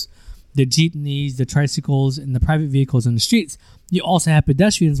bicycles, the jeepneys, the tricycles, and the private vehicles on the streets, you also have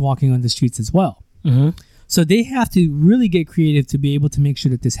pedestrians walking on the streets as well. So they have to really get creative to be able to make sure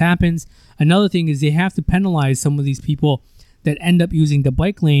that this happens. Another thing is they have to penalize some of these people that end up using the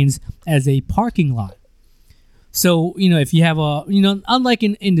bike lanes as a parking lot. So, if you have unlike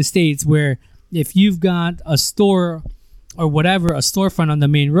in the States, where if you've got a store or whatever, a storefront on the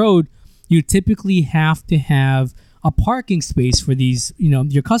main road, you typically have to have a parking space for these,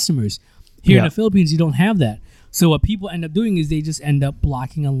 your customers. Here in the Philippines, you don't have that. So what people end up doing is they just end up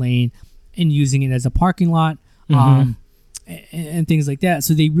blocking a lane and using it as a parking lot, and things like that.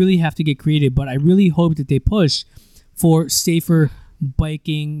 So they really have to get creative. But I really hope that they push for safer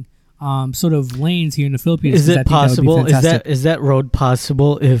biking sort of lanes here in the Philippines. Is it possible? Is that road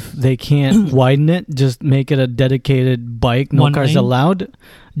possible if they can't widen it? Just make it a dedicated bike, no cars allowed.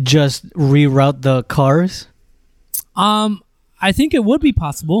 Just reroute the cars. I think it would be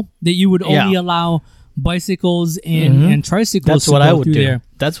possible that you would only allow bicycles and tricycles. That's what I would do. There.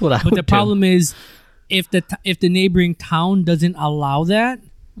 That's what I would do. But the problem is, if the neighboring town doesn't allow that,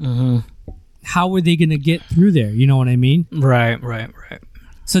 how are they going to get through there? You know what I mean? Right.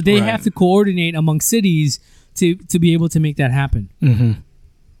 So they have to coordinate among cities to be able to make that happen.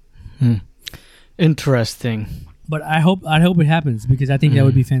 Interesting. But I hope it happens, because I think that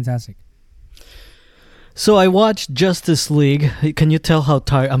would be fantastic. So I watched Justice League. Can you tell how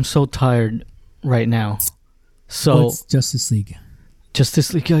tired? I'm so tired right now. So What's Justice League?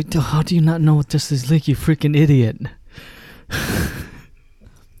 Justice League. How do you not know what Justice League? You freaking idiot.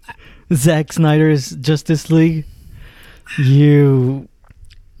 Zack Snyder's Justice League. You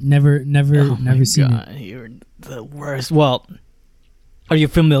never seen it. You're the worst. Well, are you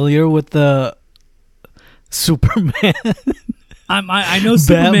familiar with the Superman? I know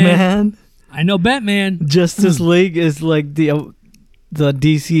Superman. Batman. I know Batman. Justice League is like the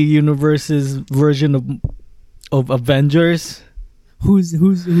DC Universe's version of Avengers.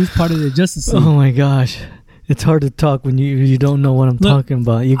 who's part of the Justice League? Oh my gosh. It's hard to talk when you don't know what I'm talking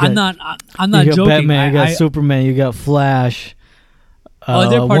about. You got, I'm not you got joking. Batman, you got Superman, you got Flash, they're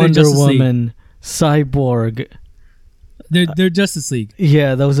part Wonder of Justice Woman, Cyborg. They're Justice League.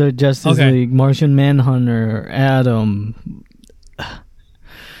 Yeah, those are Justice League. Martian Manhunter, Atom.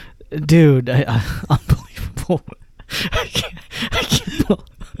 Dude, unbelievable. I can't.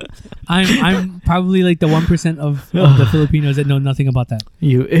 I'm probably like the 1% of the Filipinos that know nothing about that.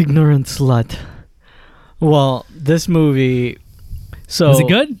 You ignorant slut. Well, this movie. So was it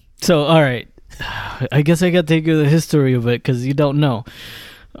good? So all right, I guess I got to take you the history of it because you don't know.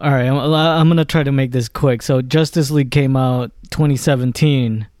 All right, I'm gonna try to make this quick. So Justice League came out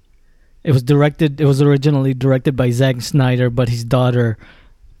 2017. It was originally directed by Zack Snyder, but his daughter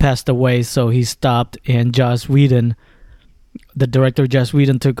passed away, so he stopped. And Joss Whedon, the director Joss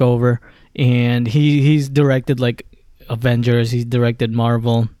Whedon, took over, and he's directed like Avengers. He's directed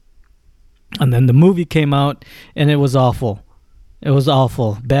Marvel, and then the movie came out, and it was awful. It was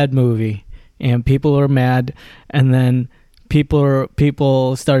awful, bad movie, and people were mad. And then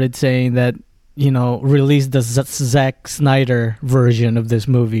people started saying that, release the Zack Snyder version of this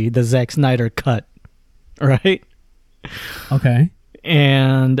movie, the Zack Snyder cut, right? Okay.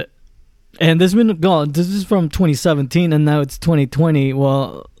 And this been gone. This is from 2017, and now it's 2020.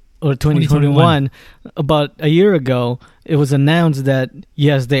 Well, or 2021. About a year ago, it was announced that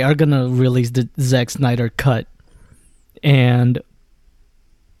yes, they are gonna release the Zack Snyder cut, and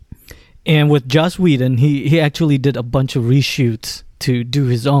with Joss Whedon, he actually did a bunch of reshoots to do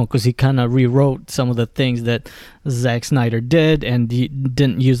his own, because he kind of rewrote some of the things that Zack Snyder did, and he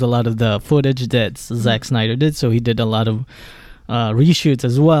didn't use a lot of the footage that Zack Snyder did, so he did a lot of reshoots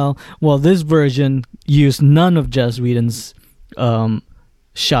as well. Well, this version used none of Joss Whedon's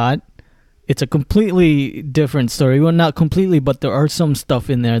shot. It's a completely different story. Well, not completely, but there are some stuff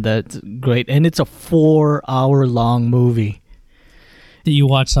in there that's great, and it's a 4-hour-long movie. That you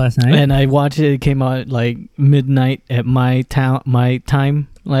watched last night? And I watched it. It came out like midnight at my time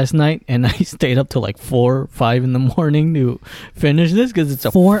last night, and I stayed up till like 4 or 5 in the morning to finish this because it's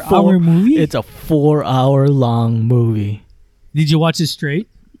a 4-hour movie. It's a 4-hour-long movie. Did you watch it straight?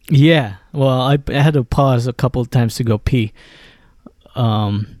 Yeah. Well, I had to pause a couple of times to go pee.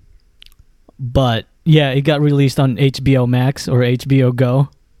 But yeah, it got released on HBO Max or HBO Go.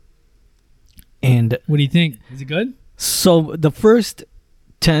 And what do you think? Is it good? So the first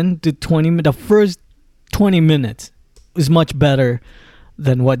 10 to 20 minutes, the first 20 minutes is much better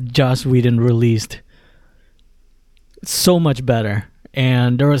than what Joss Whedon released. So much better.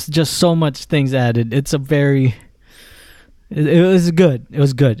 And there was just so much things added. It was good. It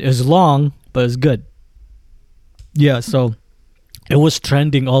was good. It was long, but it was good. Yeah, so it was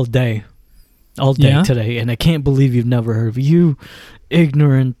trending all day today. And I can't believe you've never heard of it. You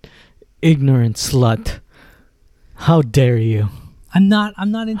ignorant slut. How dare you? I'm not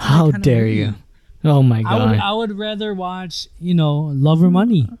into How that kind dare of movie. you? Oh my god. I would rather watch, Love or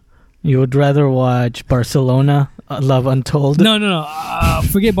Money. You would rather watch Barcelona, Love Untold? No.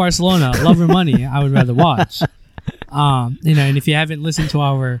 Forget Barcelona. Love or Money, I would rather watch. And if you haven't listened to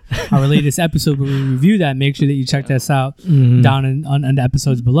our latest episode where we review that, make sure that you check us out down on the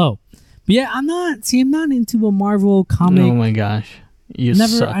episodes below. But yeah, I'm not into a Marvel comic. Oh my gosh.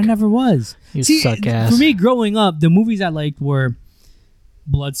 I never was. You suck ass. For me, growing up, the movies I liked were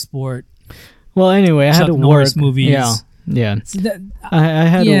Bloodsport. Well, anyway, I had to Norris work. Movies. Yeah. So I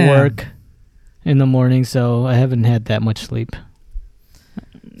had to work in the morning, so I haven't had that much sleep.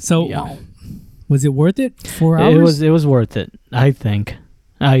 So, was it worth it? 4 hours? It was worth it. I think.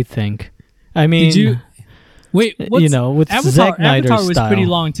 I mean, did you wait? with Zack Snyder's Avatar was style. pretty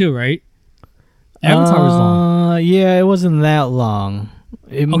long too, right? Avatar was long. Yeah, it wasn't that long.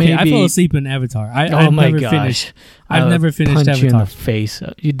 I fell asleep in Avatar. I've never finished punch Avatar. You in the face.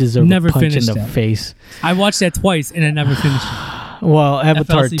 You deserve a punch in the face. I watched that twice and I never finished it. Well,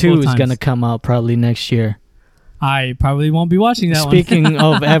 Avatar 2 is going to come out probably next year. I probably won't be watching that Speaking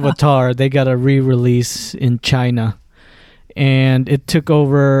of Avatar, they got a re-release in China. And it took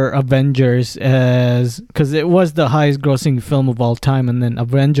over Avengers because it was the highest grossing film of all time, and then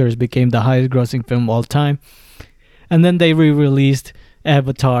Avengers became the highest grossing film of all time. And then they re-released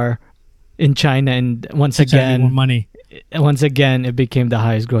Avatar in China, and once again it became the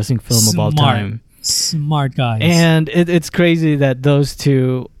highest grossing film of all time. Smart guys. And it's crazy that those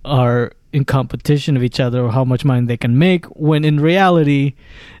two are in competition of each other, or how much money they can make, when in reality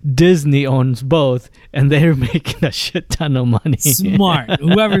Disney owns both and they're making a shit ton of money. Smart.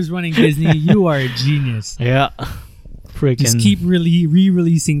 Whoever's running Disney, you are a genius. Yeah. freaking just keep really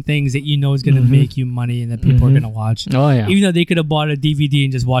re-releasing things that you know is going to make you money and that people are going to watch. Oh yeah. Even though they could have bought a DVD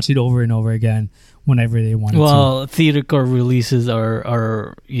and just watch it over and over again whenever they wanted to. Well, theatrical releases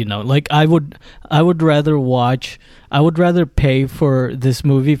are like I would rather pay for this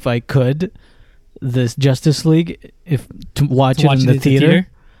movie if I could, this Justice League, to watch it in the theater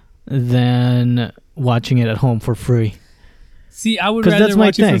than watching it at home for free. See, I would rather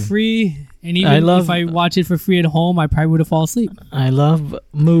watch it for free, and even if I watch it for free at home, I probably would have fallen asleep. I love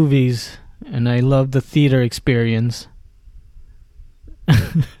movies, and I love the theater experience.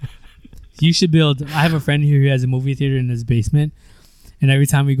 You should build. I have a friend here who has a movie theater in his basement, and every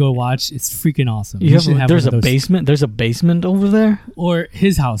time we go watch, it's freaking awesome. There's a basement. There's a basement over there. Or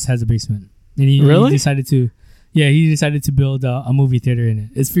his house has a basement, and he decided to. Yeah, he decided to build a movie theater in it.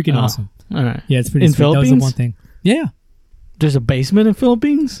 It's freaking awesome. All right. Yeah, it's pretty in sweet. Philippines? That was the one thing. Yeah. There's a basement in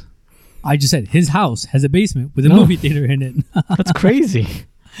Philippines? I just said his house has a basement with a movie theater in it. That's crazy.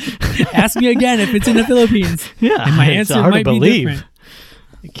 Ask me again if it's in the Philippines. Yeah. And my answer might be different.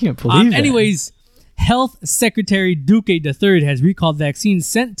 I can't believe it. Anyways, Health Secretary Duque III has recalled vaccines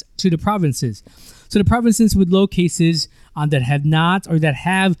sent to the provinces. So the provinces with low cases that have not or that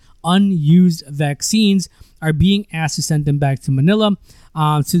have unused vaccines are being asked to send them back to Manila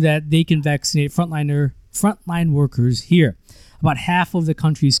so that they can vaccinate frontline workers here. About half of the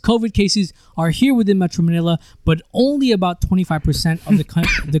country's COVID cases are here within Metro Manila, but only about 25% of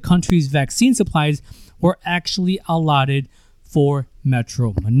the country's vaccine supplies were actually allotted for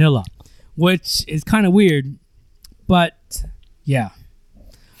Metro Manila, which is kind of weird, but yeah.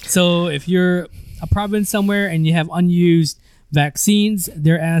 So if you're a province somewhere and you have unused vaccines,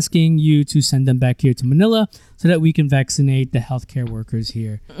 they're asking you to send them back here to Manila so that we can vaccinate the healthcare workers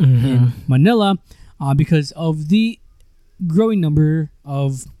here in Manila because of the growing number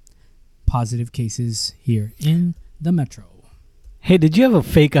of positive cases here in the metro. Hey, did you have a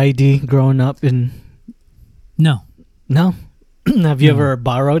fake ID growing up in... No. Have you ever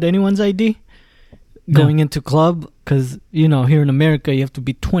borrowed anyone's ID going into club? Because, here in America, you have to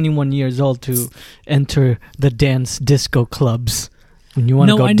be 21 years old to enter the dance disco clubs when you want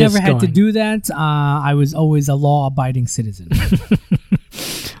to go discoing. No, I never had to do that. I was always a law-abiding citizen.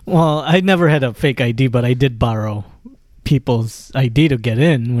 Well, I never had a fake ID, but I did borrow people's ID to get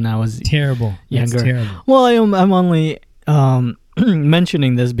in when I was younger. That's terrible. Well, I'm only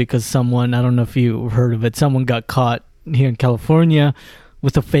mentioning this because someone, I don't know if you heard of it, someone got caught here in California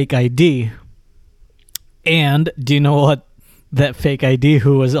with a fake ID. And do you know what that fake ID,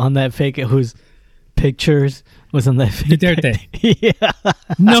 whose pictures was on that fake Duterte. ID? Yeah.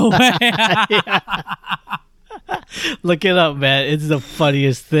 No way. Yeah. Look it up, man. It's the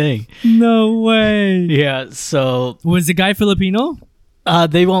funniest thing. No way. Yeah, so... Was the guy Filipino?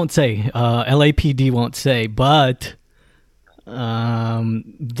 They won't say. LAPD won't say, but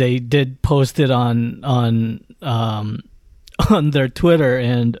they did post it on their Twitter,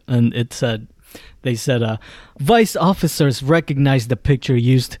 and it said... They said, Vice officers recognized the picture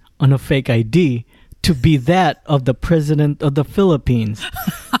used on a fake ID to be that of the President of the Philippines.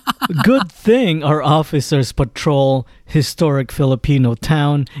 Good thing our officers patrol historic Filipino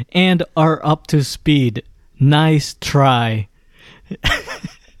town and are up to speed. Nice try.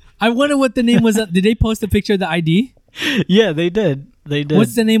 I wonder what the name was. Did they post a picture of the ID? Yeah, they did.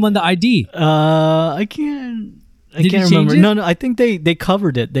 What's the name on the ID? I can't remember. No, I think they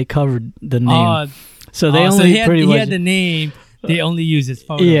covered it. They covered the name. So they only pretty much... He had the name. They only used his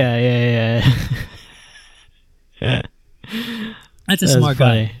photo. Yeah. That's a smart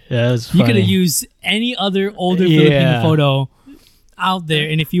guy. Yeah, that was funny. You could have used any other older Filipino photo out there,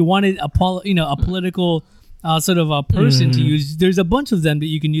 and if you wanted a political sort of a person to use, there's a bunch of them that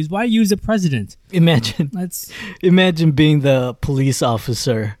you can use. Why use a president? Imagine being the police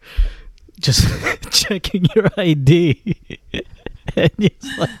officer, just checking your ID. And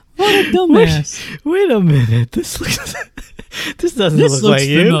it's like, what a dumbass! Wait a minute. This doesn't look like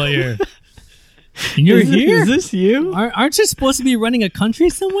familiar. And you're here? Is this you? Aren't you supposed to be running a country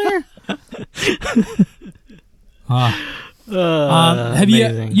somewhere? Have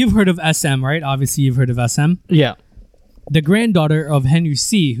you've heard of SM, right? Obviously, you've heard of SM. Yeah. The granddaughter of Henry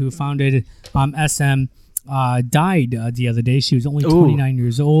C., who founded SM, died the other day. She was only 29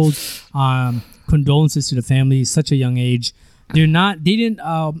 years old. Condolences to the family. Such a young age. They didn't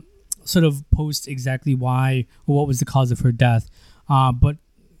sort of post exactly why or what was the cause of her death, but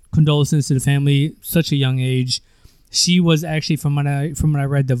condolences to the family. Such a young age. She was actually, from what I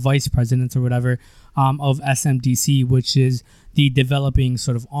read, the vice president or whatever of SMDC, which is the developing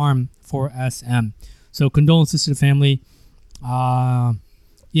sort of arm for SM. So condolences to the family.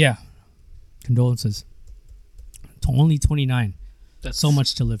 Condolences only 29. That's so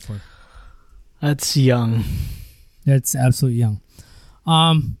much to live for. That's young. That's absolutely young.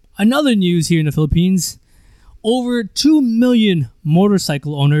 Another news here in the Philippines, over 2 million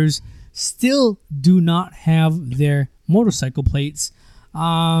motorcycle owners still do not have their motorcycle plates.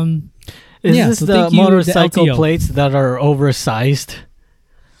 Is this the motorcycle plates that are oversized?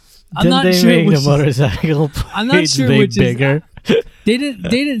 I'm not sure make the motorcycle plates I'm not sure which bigger? They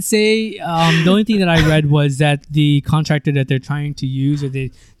didn't say. The only thing that I read was that the contractor that they're trying to use, or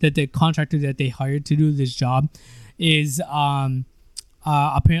that the contractor that they hired to do this job, is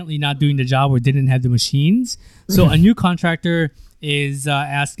apparently not doing the job or didn't have the machines. So a new contractor is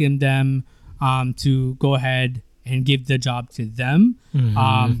asking them to go ahead and give the job to them.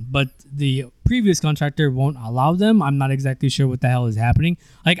 But the previous contractor won't allow them. I'm not exactly sure what the hell is happening.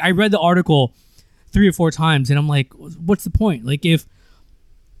 Like, I read the article 3 or 4 times and I'm like, what's the point? Like, if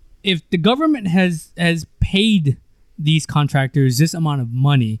the government has paid these contractors this amount of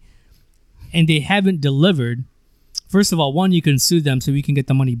money and they haven't delivered, first of all, 1, you can sue them so we can get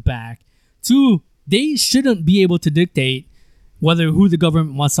the money back. 2, they shouldn't be able to dictate who the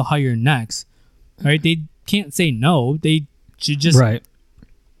government wants to hire next, right? They can't say no. They should just, right.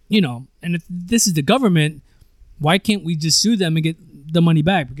 And if this is the government, why can't we just sue them and get the money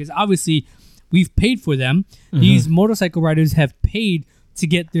back? Because obviously we've paid for them. These motorcycle riders have paid to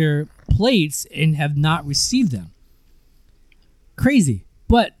get their plates and have not received them. Crazy.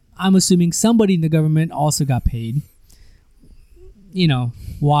 But I'm assuming somebody in the government also got paid.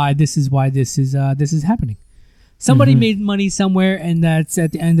 Why this is happening. Somebody made money somewhere, and that's,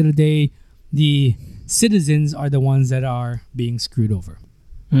 at the end of the day, the citizens are the ones that are being screwed over.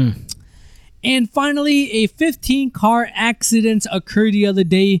 And finally, a 15-car accident occurred the other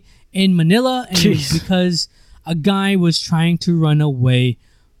day in Manila, and it was because a guy was trying to run away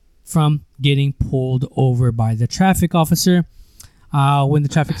from getting pulled over by the traffic officer. When the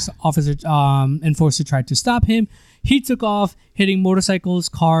traffic officer enforcer tried to stop him, he took off, hitting motorcycles,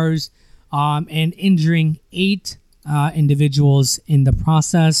 cars, and injuring 8 individuals in the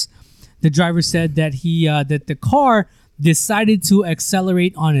process. The driver said that that the car decided to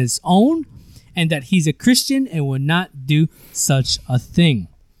accelerate on its own, and that he's a Christian and would not do such a thing.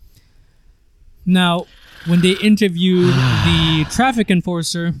 Now, when they interviewed the traffic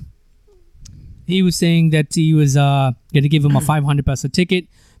enforcer, he was saying that he was going to give him a 500 peso ticket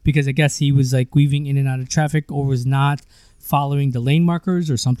because I guess he was like weaving in and out of traffic or was not following the lane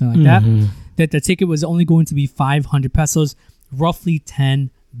markers or something like that. That the ticket was only going to be 500 pesos, roughly $10.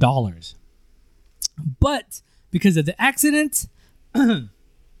 But because of the accident,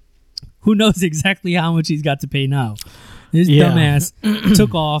 who knows exactly how much he's got to pay now. This dumbass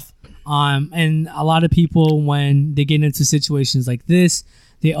took off. And a lot of people, when they get into situations like this,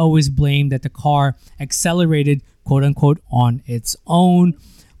 they always blame that the car accelerated, quote unquote, on its own,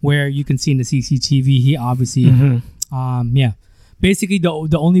 where you can see in the CCTV, he obviously, basically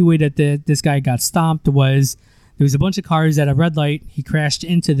the only way that this guy got stopped was there was a bunch of cars at a red light. He crashed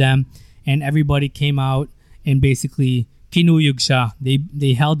into them, and everybody came out and basically kinuyug siya.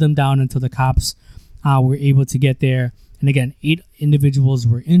 They held them down until the cops were able to get there. And again, 8 individuals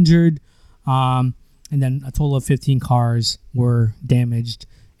were injured, and then a total of 15 cars were damaged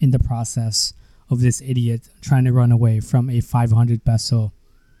in the process of this idiot trying to run away from a 500 peso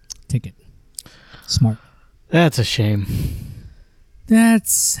ticket. Smart. That's a shame.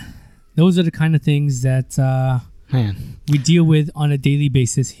 Those are the kind of things that we deal with on a daily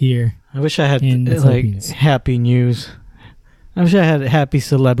basis here. I wish I had happy news. I wish I had happy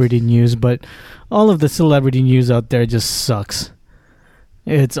celebrity news, but all of the celebrity news out there just sucks.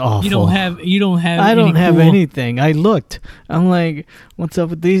 It's awful. You don't have. I don't have anything. I looked. I'm like, what's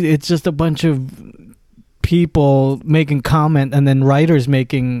up with these? It's just a bunch of people making comment and then writers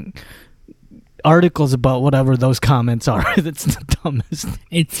making articles about whatever those comments are. That's the dumbest.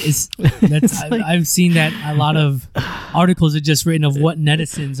 I've seen that a lot of articles are just written of what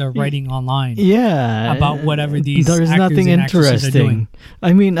netizens are writing online. Yeah, about whatever these. There's actors nothing and interesting. Are doing.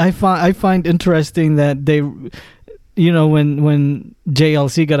 I mean, I find interesting that they, when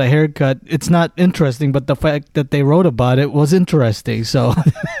JLC got a haircut, it's not interesting, but the fact that they wrote about it was interesting. So.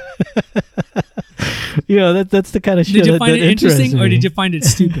 That's the kind of shit. Did you find it interesting or did you find it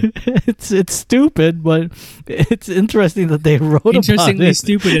stupid? It's stupid, but it's interesting that they wrote about it. Interestingly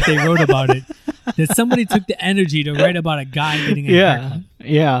stupid that they wrote about it. That somebody took the energy to write about a guy getting a haircut.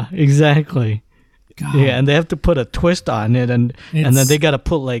 Yeah, exactly. God. Yeah, and they have to put a twist on it, and then they got to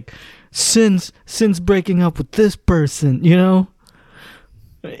put like since breaking up with this person,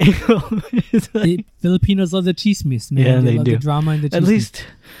 Filipinos love the chismis, man. Yeah, they love do. The drama and the chismis. At least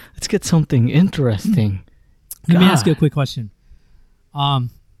let's get something interesting. Let me ask you a quick question.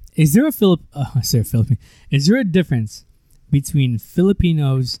 Is there a Is there a difference between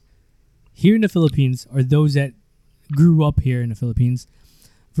Filipinos here in the Philippines, or those that grew up here in the Philippines,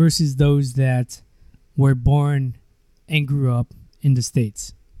 versus those that were born and grew up in the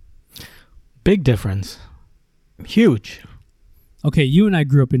States? Big difference. Huge. Okay, you and I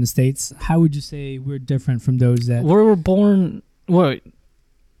grew up in the States. How would you say we're different from those that... We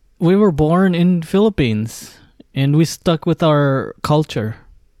were born in Philippines, and we stuck with our culture.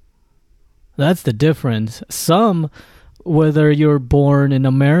 That's the difference. Some, whether you're born in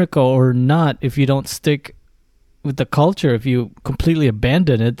America or not, if you don't stick with the culture, if you completely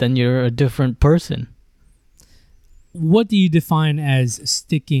abandon it, then you're a different person. What do you define as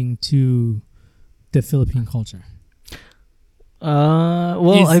sticking to the Philippine culture?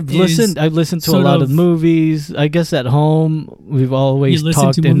 I've listened to a lot of movies. I guess at home we've always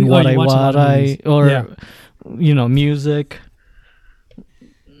talked in waray-waray, or music.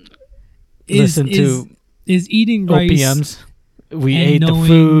 Is eating rice OPMs. We ate the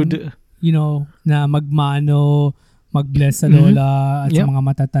food. Na magmano, mag-bless sa lola at sa mga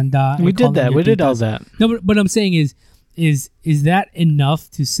matatanda. We did that. We did all that. No, but what I'm saying is that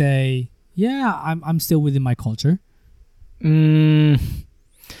enough to say, yeah, I'm still within my culture?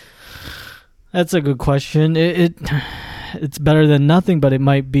 That's a good question. It's better than nothing, but it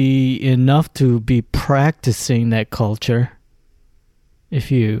might be enough to be practicing that culture. If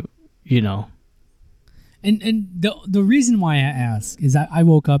you know. And the reason why I ask is I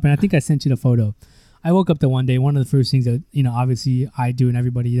woke up, and I think I sent you the photo. I woke up the one day, one of the first things that, obviously I do and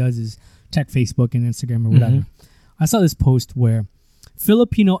everybody does is check Facebook and Instagram or whatever. Mm-hmm. I saw this post where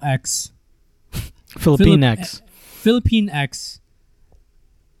Filipine X / Filipinos,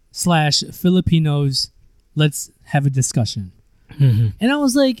 let's have a discussion. Mm-hmm. And I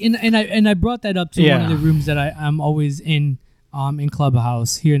was like, and I brought that up to one of the rooms that I'm always in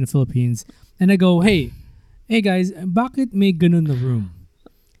Clubhouse here in the Philippines. And I go, hey guys, bakit may ganun na room?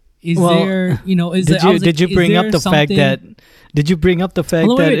 Did you bring up the fact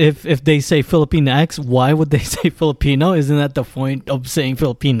that if they say Philippine X, why would they say Filipino? Isn't that the point of saying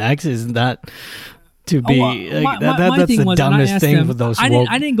Philippine X? Isn't that to be that's the dumbest thing for those woke?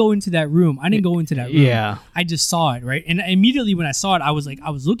 I didn't go into that room. Yeah. I just saw it, right? And immediately when I saw it, I was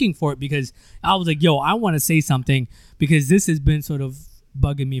looking for it because I was like, yo, I want to say something because this has been sort of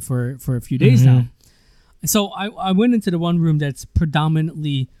bugging me for a few days now. So I went into the one room that's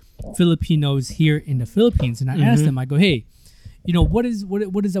predominantly Filipinos here in the Philippines, and I asked them, I go, hey, what is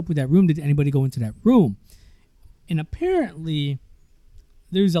up with that room? Did anybody go into that room? And apparently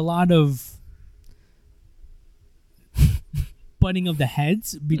there's a lot of butting of the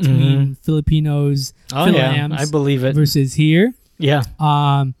heads between Filipinos, Phil-Ams, I believe it, versus here. Yeah.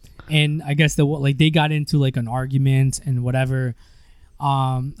 And I guess they got into like an argument and whatever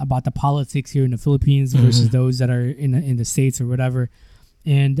about the politics here in the Philippines versus those that are in the States or whatever.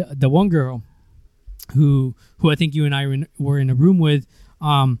 And the one girl who I think you and I were in a room with,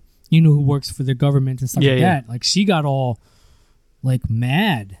 who works for the government and stuff that. Like she got all like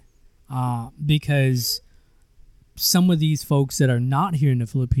mad because some of these folks that are not here in the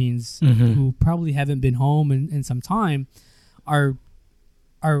Philippines who probably haven't been home in some time are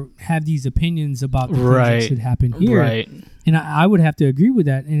have these opinions about the things that should happen here. Right. And I would have to agree with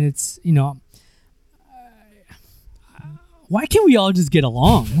that. And it's, why can't we all just get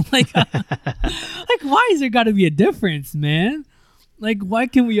along? Like why is there got to be a difference, man? Like, why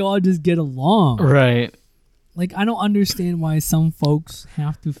can't we all just get along? Right. Like, I don't understand why some folks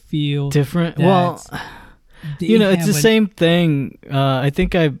have to feel different. Well, it's the same thing. I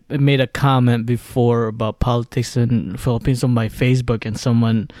think I made a comment before about politics in the Philippines on my Facebook, and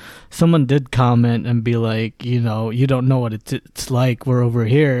someone did comment and be like, you don't know what it's like. We're over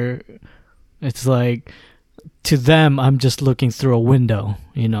here. It's like, to them, I'm just looking through a window.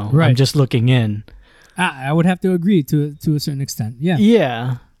 Right. I'm just looking in. I would have to agree to a certain extent.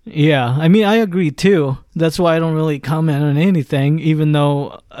 Yeah. Yeah. I mean, I agree too. That's why I don't really comment on anything, even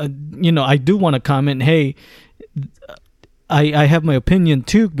though, I do want to comment, hey, I have my opinion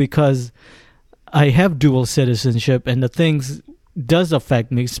too, because I have dual citizenship and the things does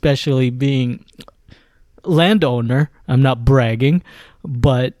affect me, especially being landowner. I'm not bragging,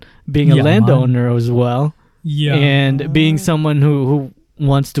 but being a landowner as well. Yeah. And being someone who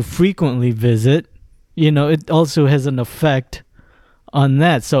wants to frequently visit, it also has an effect on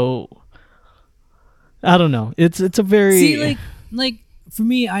that. So I don't know. It's a very like for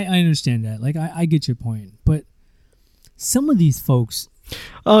me, I understand that. Like I get your point, but some of these folks,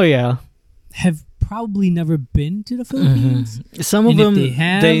 have probably never been to the Philippines. Some of them,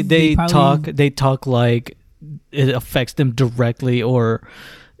 they talk like it affects them directly, or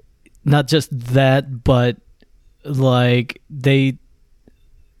not just that, but like they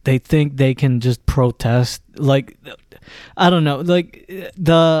think they can just protest. Like, I don't know, like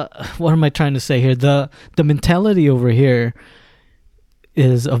what am I trying to say here? The mentality over here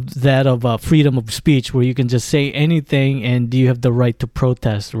is of freedom of speech, where you can just say anything and you have the right to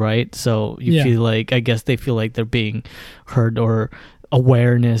protest, right? So you feel like, I guess they feel like they're being heard, or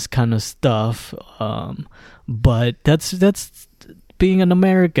awareness kind of stuff. But that's being an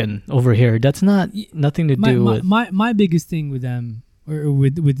American over here. That's nothing to do with my biggest thing with them, or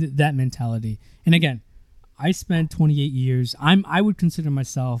with that mentality. And again, I spent 28 years. I would consider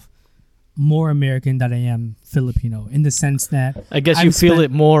myself more American than I am Filipino, in the sense that I guess you feel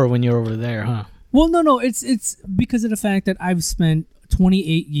it more when you're over there, huh? Well, no, it's because of the fact that I've spent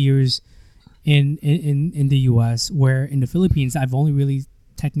 28 years in the U.S., where in the Philippines I've only really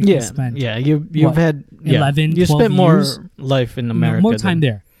technically spent you've had 11, you 12 spent years, more life in America, more time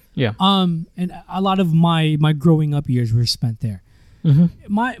there. Yeah. And a lot of my growing up years were spent there.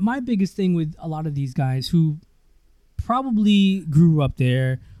 Mm-hmm. My biggest thing with a lot of these guys who probably grew up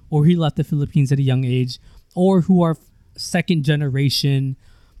there, or he left the Philippines at a young age, or who are second generation,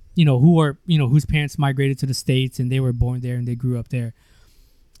 whose parents migrated to the States and they were born there and they grew up there.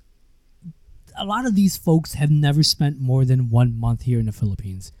 A lot of these folks have never spent more than 1 month here in the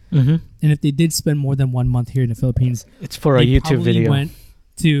Philippines. Mm-hmm. And if they did spend more than 1 month here in the Philippines, it's for a YouTube video. Went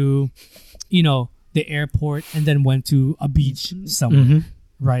to, the airport and then went to a beach somewhere,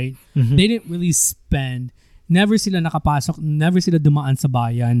 right? Mm-hmm. They didn't really spend. Never sila nakapasok, never sila dumaan sa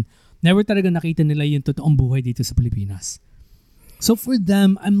bayan, never talaga nakita nila yung totoong buhay dito sa Pilipinas. So for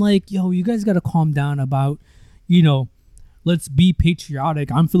them, I'm like, yo, you guys gotta calm down about, let's be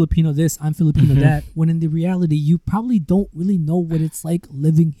patriotic. I'm Filipino this, I'm Filipino that. When in the reality, you probably don't really know what it's like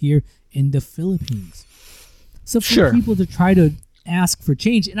living here in the Philippines. So for people to try to ask for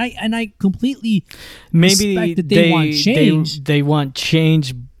change, and I completely respect that they want change. They want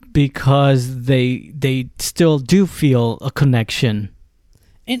change because they still do feel a connection.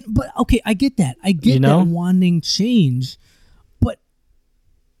 But okay, I get that. I get that wanting change. But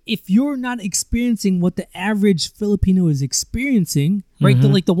if you're not experiencing what the average Filipino is experiencing, right?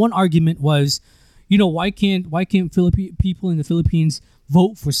 The one argument was, why can't people in the Philippines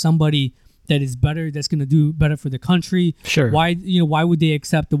vote for somebody that is better, that's going to do better for the country? Sure. Why would they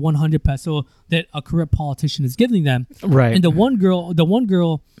accept the 100 peso that a corrupt politician is giving them? Right. And the one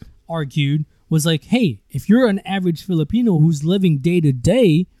girl argued, was like, hey, if you're an average Filipino who's living day to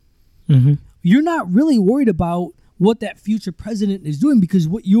day, you're not really worried about what that future president is doing, because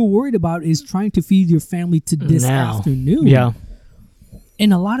what you're worried about is trying to feed your family to this afternoon. Yeah.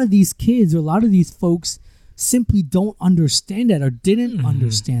 And a lot of these kids, or a lot of these folks, simply don't understand that, or didn't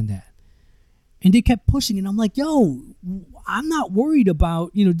understand that. And they kept pushing, and I'm like, yo, I'm not worried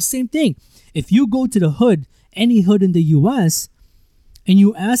about, the same thing. If you go to the hood, any hood in the U.S., and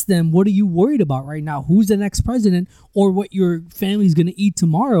you ask them, what are you worried about right now? Who's the next president, or what your family's going to eat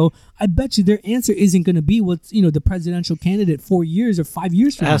tomorrow? I bet you their answer isn't going to be what's, the presidential candidate 4 years or 5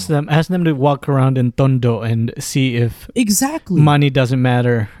 years from now. Ask them to walk around in Tondo and see if exactly money doesn't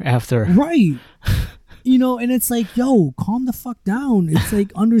matter after. Right. And it's like, yo, calm the fuck down. It's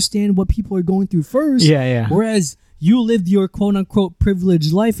like, understand what people are going through first. Yeah. Whereas you lived your quote unquote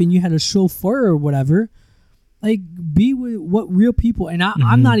privileged life and you had a chauffeur or whatever. Like, be with what real people, and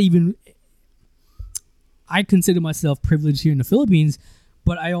I'm not even, I consider myself privileged here in the Philippines,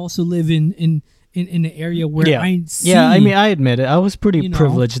 but I also live in an area where I see. Yeah, I mean, I admit it. I was pretty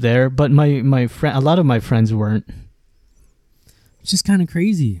privileged there, but my friend, a lot of my friends weren't. It's just kind of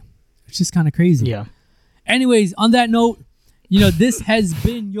crazy. Yeah. Anyways, on that note, this has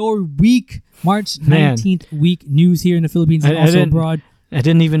been your week, March 19th week news here in the Philippines and also abroad. I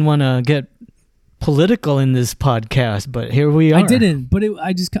didn't even want to get political in this podcast, but here we are. I didn't, but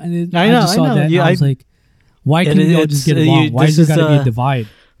I just kind of I know. that. Yeah, I was like, why can't we all just get along? Why is there got to be a divide?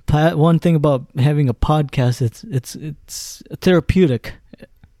 One thing about having a podcast, it's therapeutic.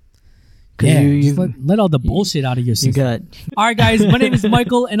 Yeah, let all the bullshit out of your system. All right, guys, my name is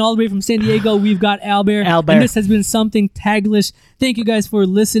Michael, and all the way from San Diego, we've got Albert. And this has been Something Taglish. Thank you guys for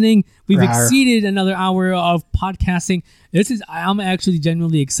listening. We've exceeded another hour of podcasting. I'm actually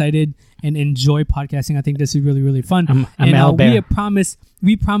genuinely excited and enjoy podcasting. I think this is really, really fun.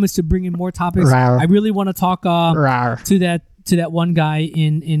 We promise to bring in more topics. I really want to talk to that one guy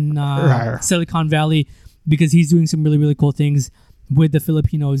in Silicon Valley, because he's doing some really, really cool things with the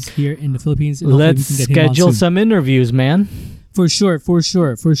Filipinos here in the Philippines. Let's schedule some interviews, man. For sure. Let's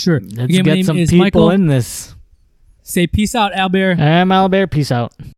Again, get some people Michael. In this. Say peace out, Albert. I'm Albert. Peace out.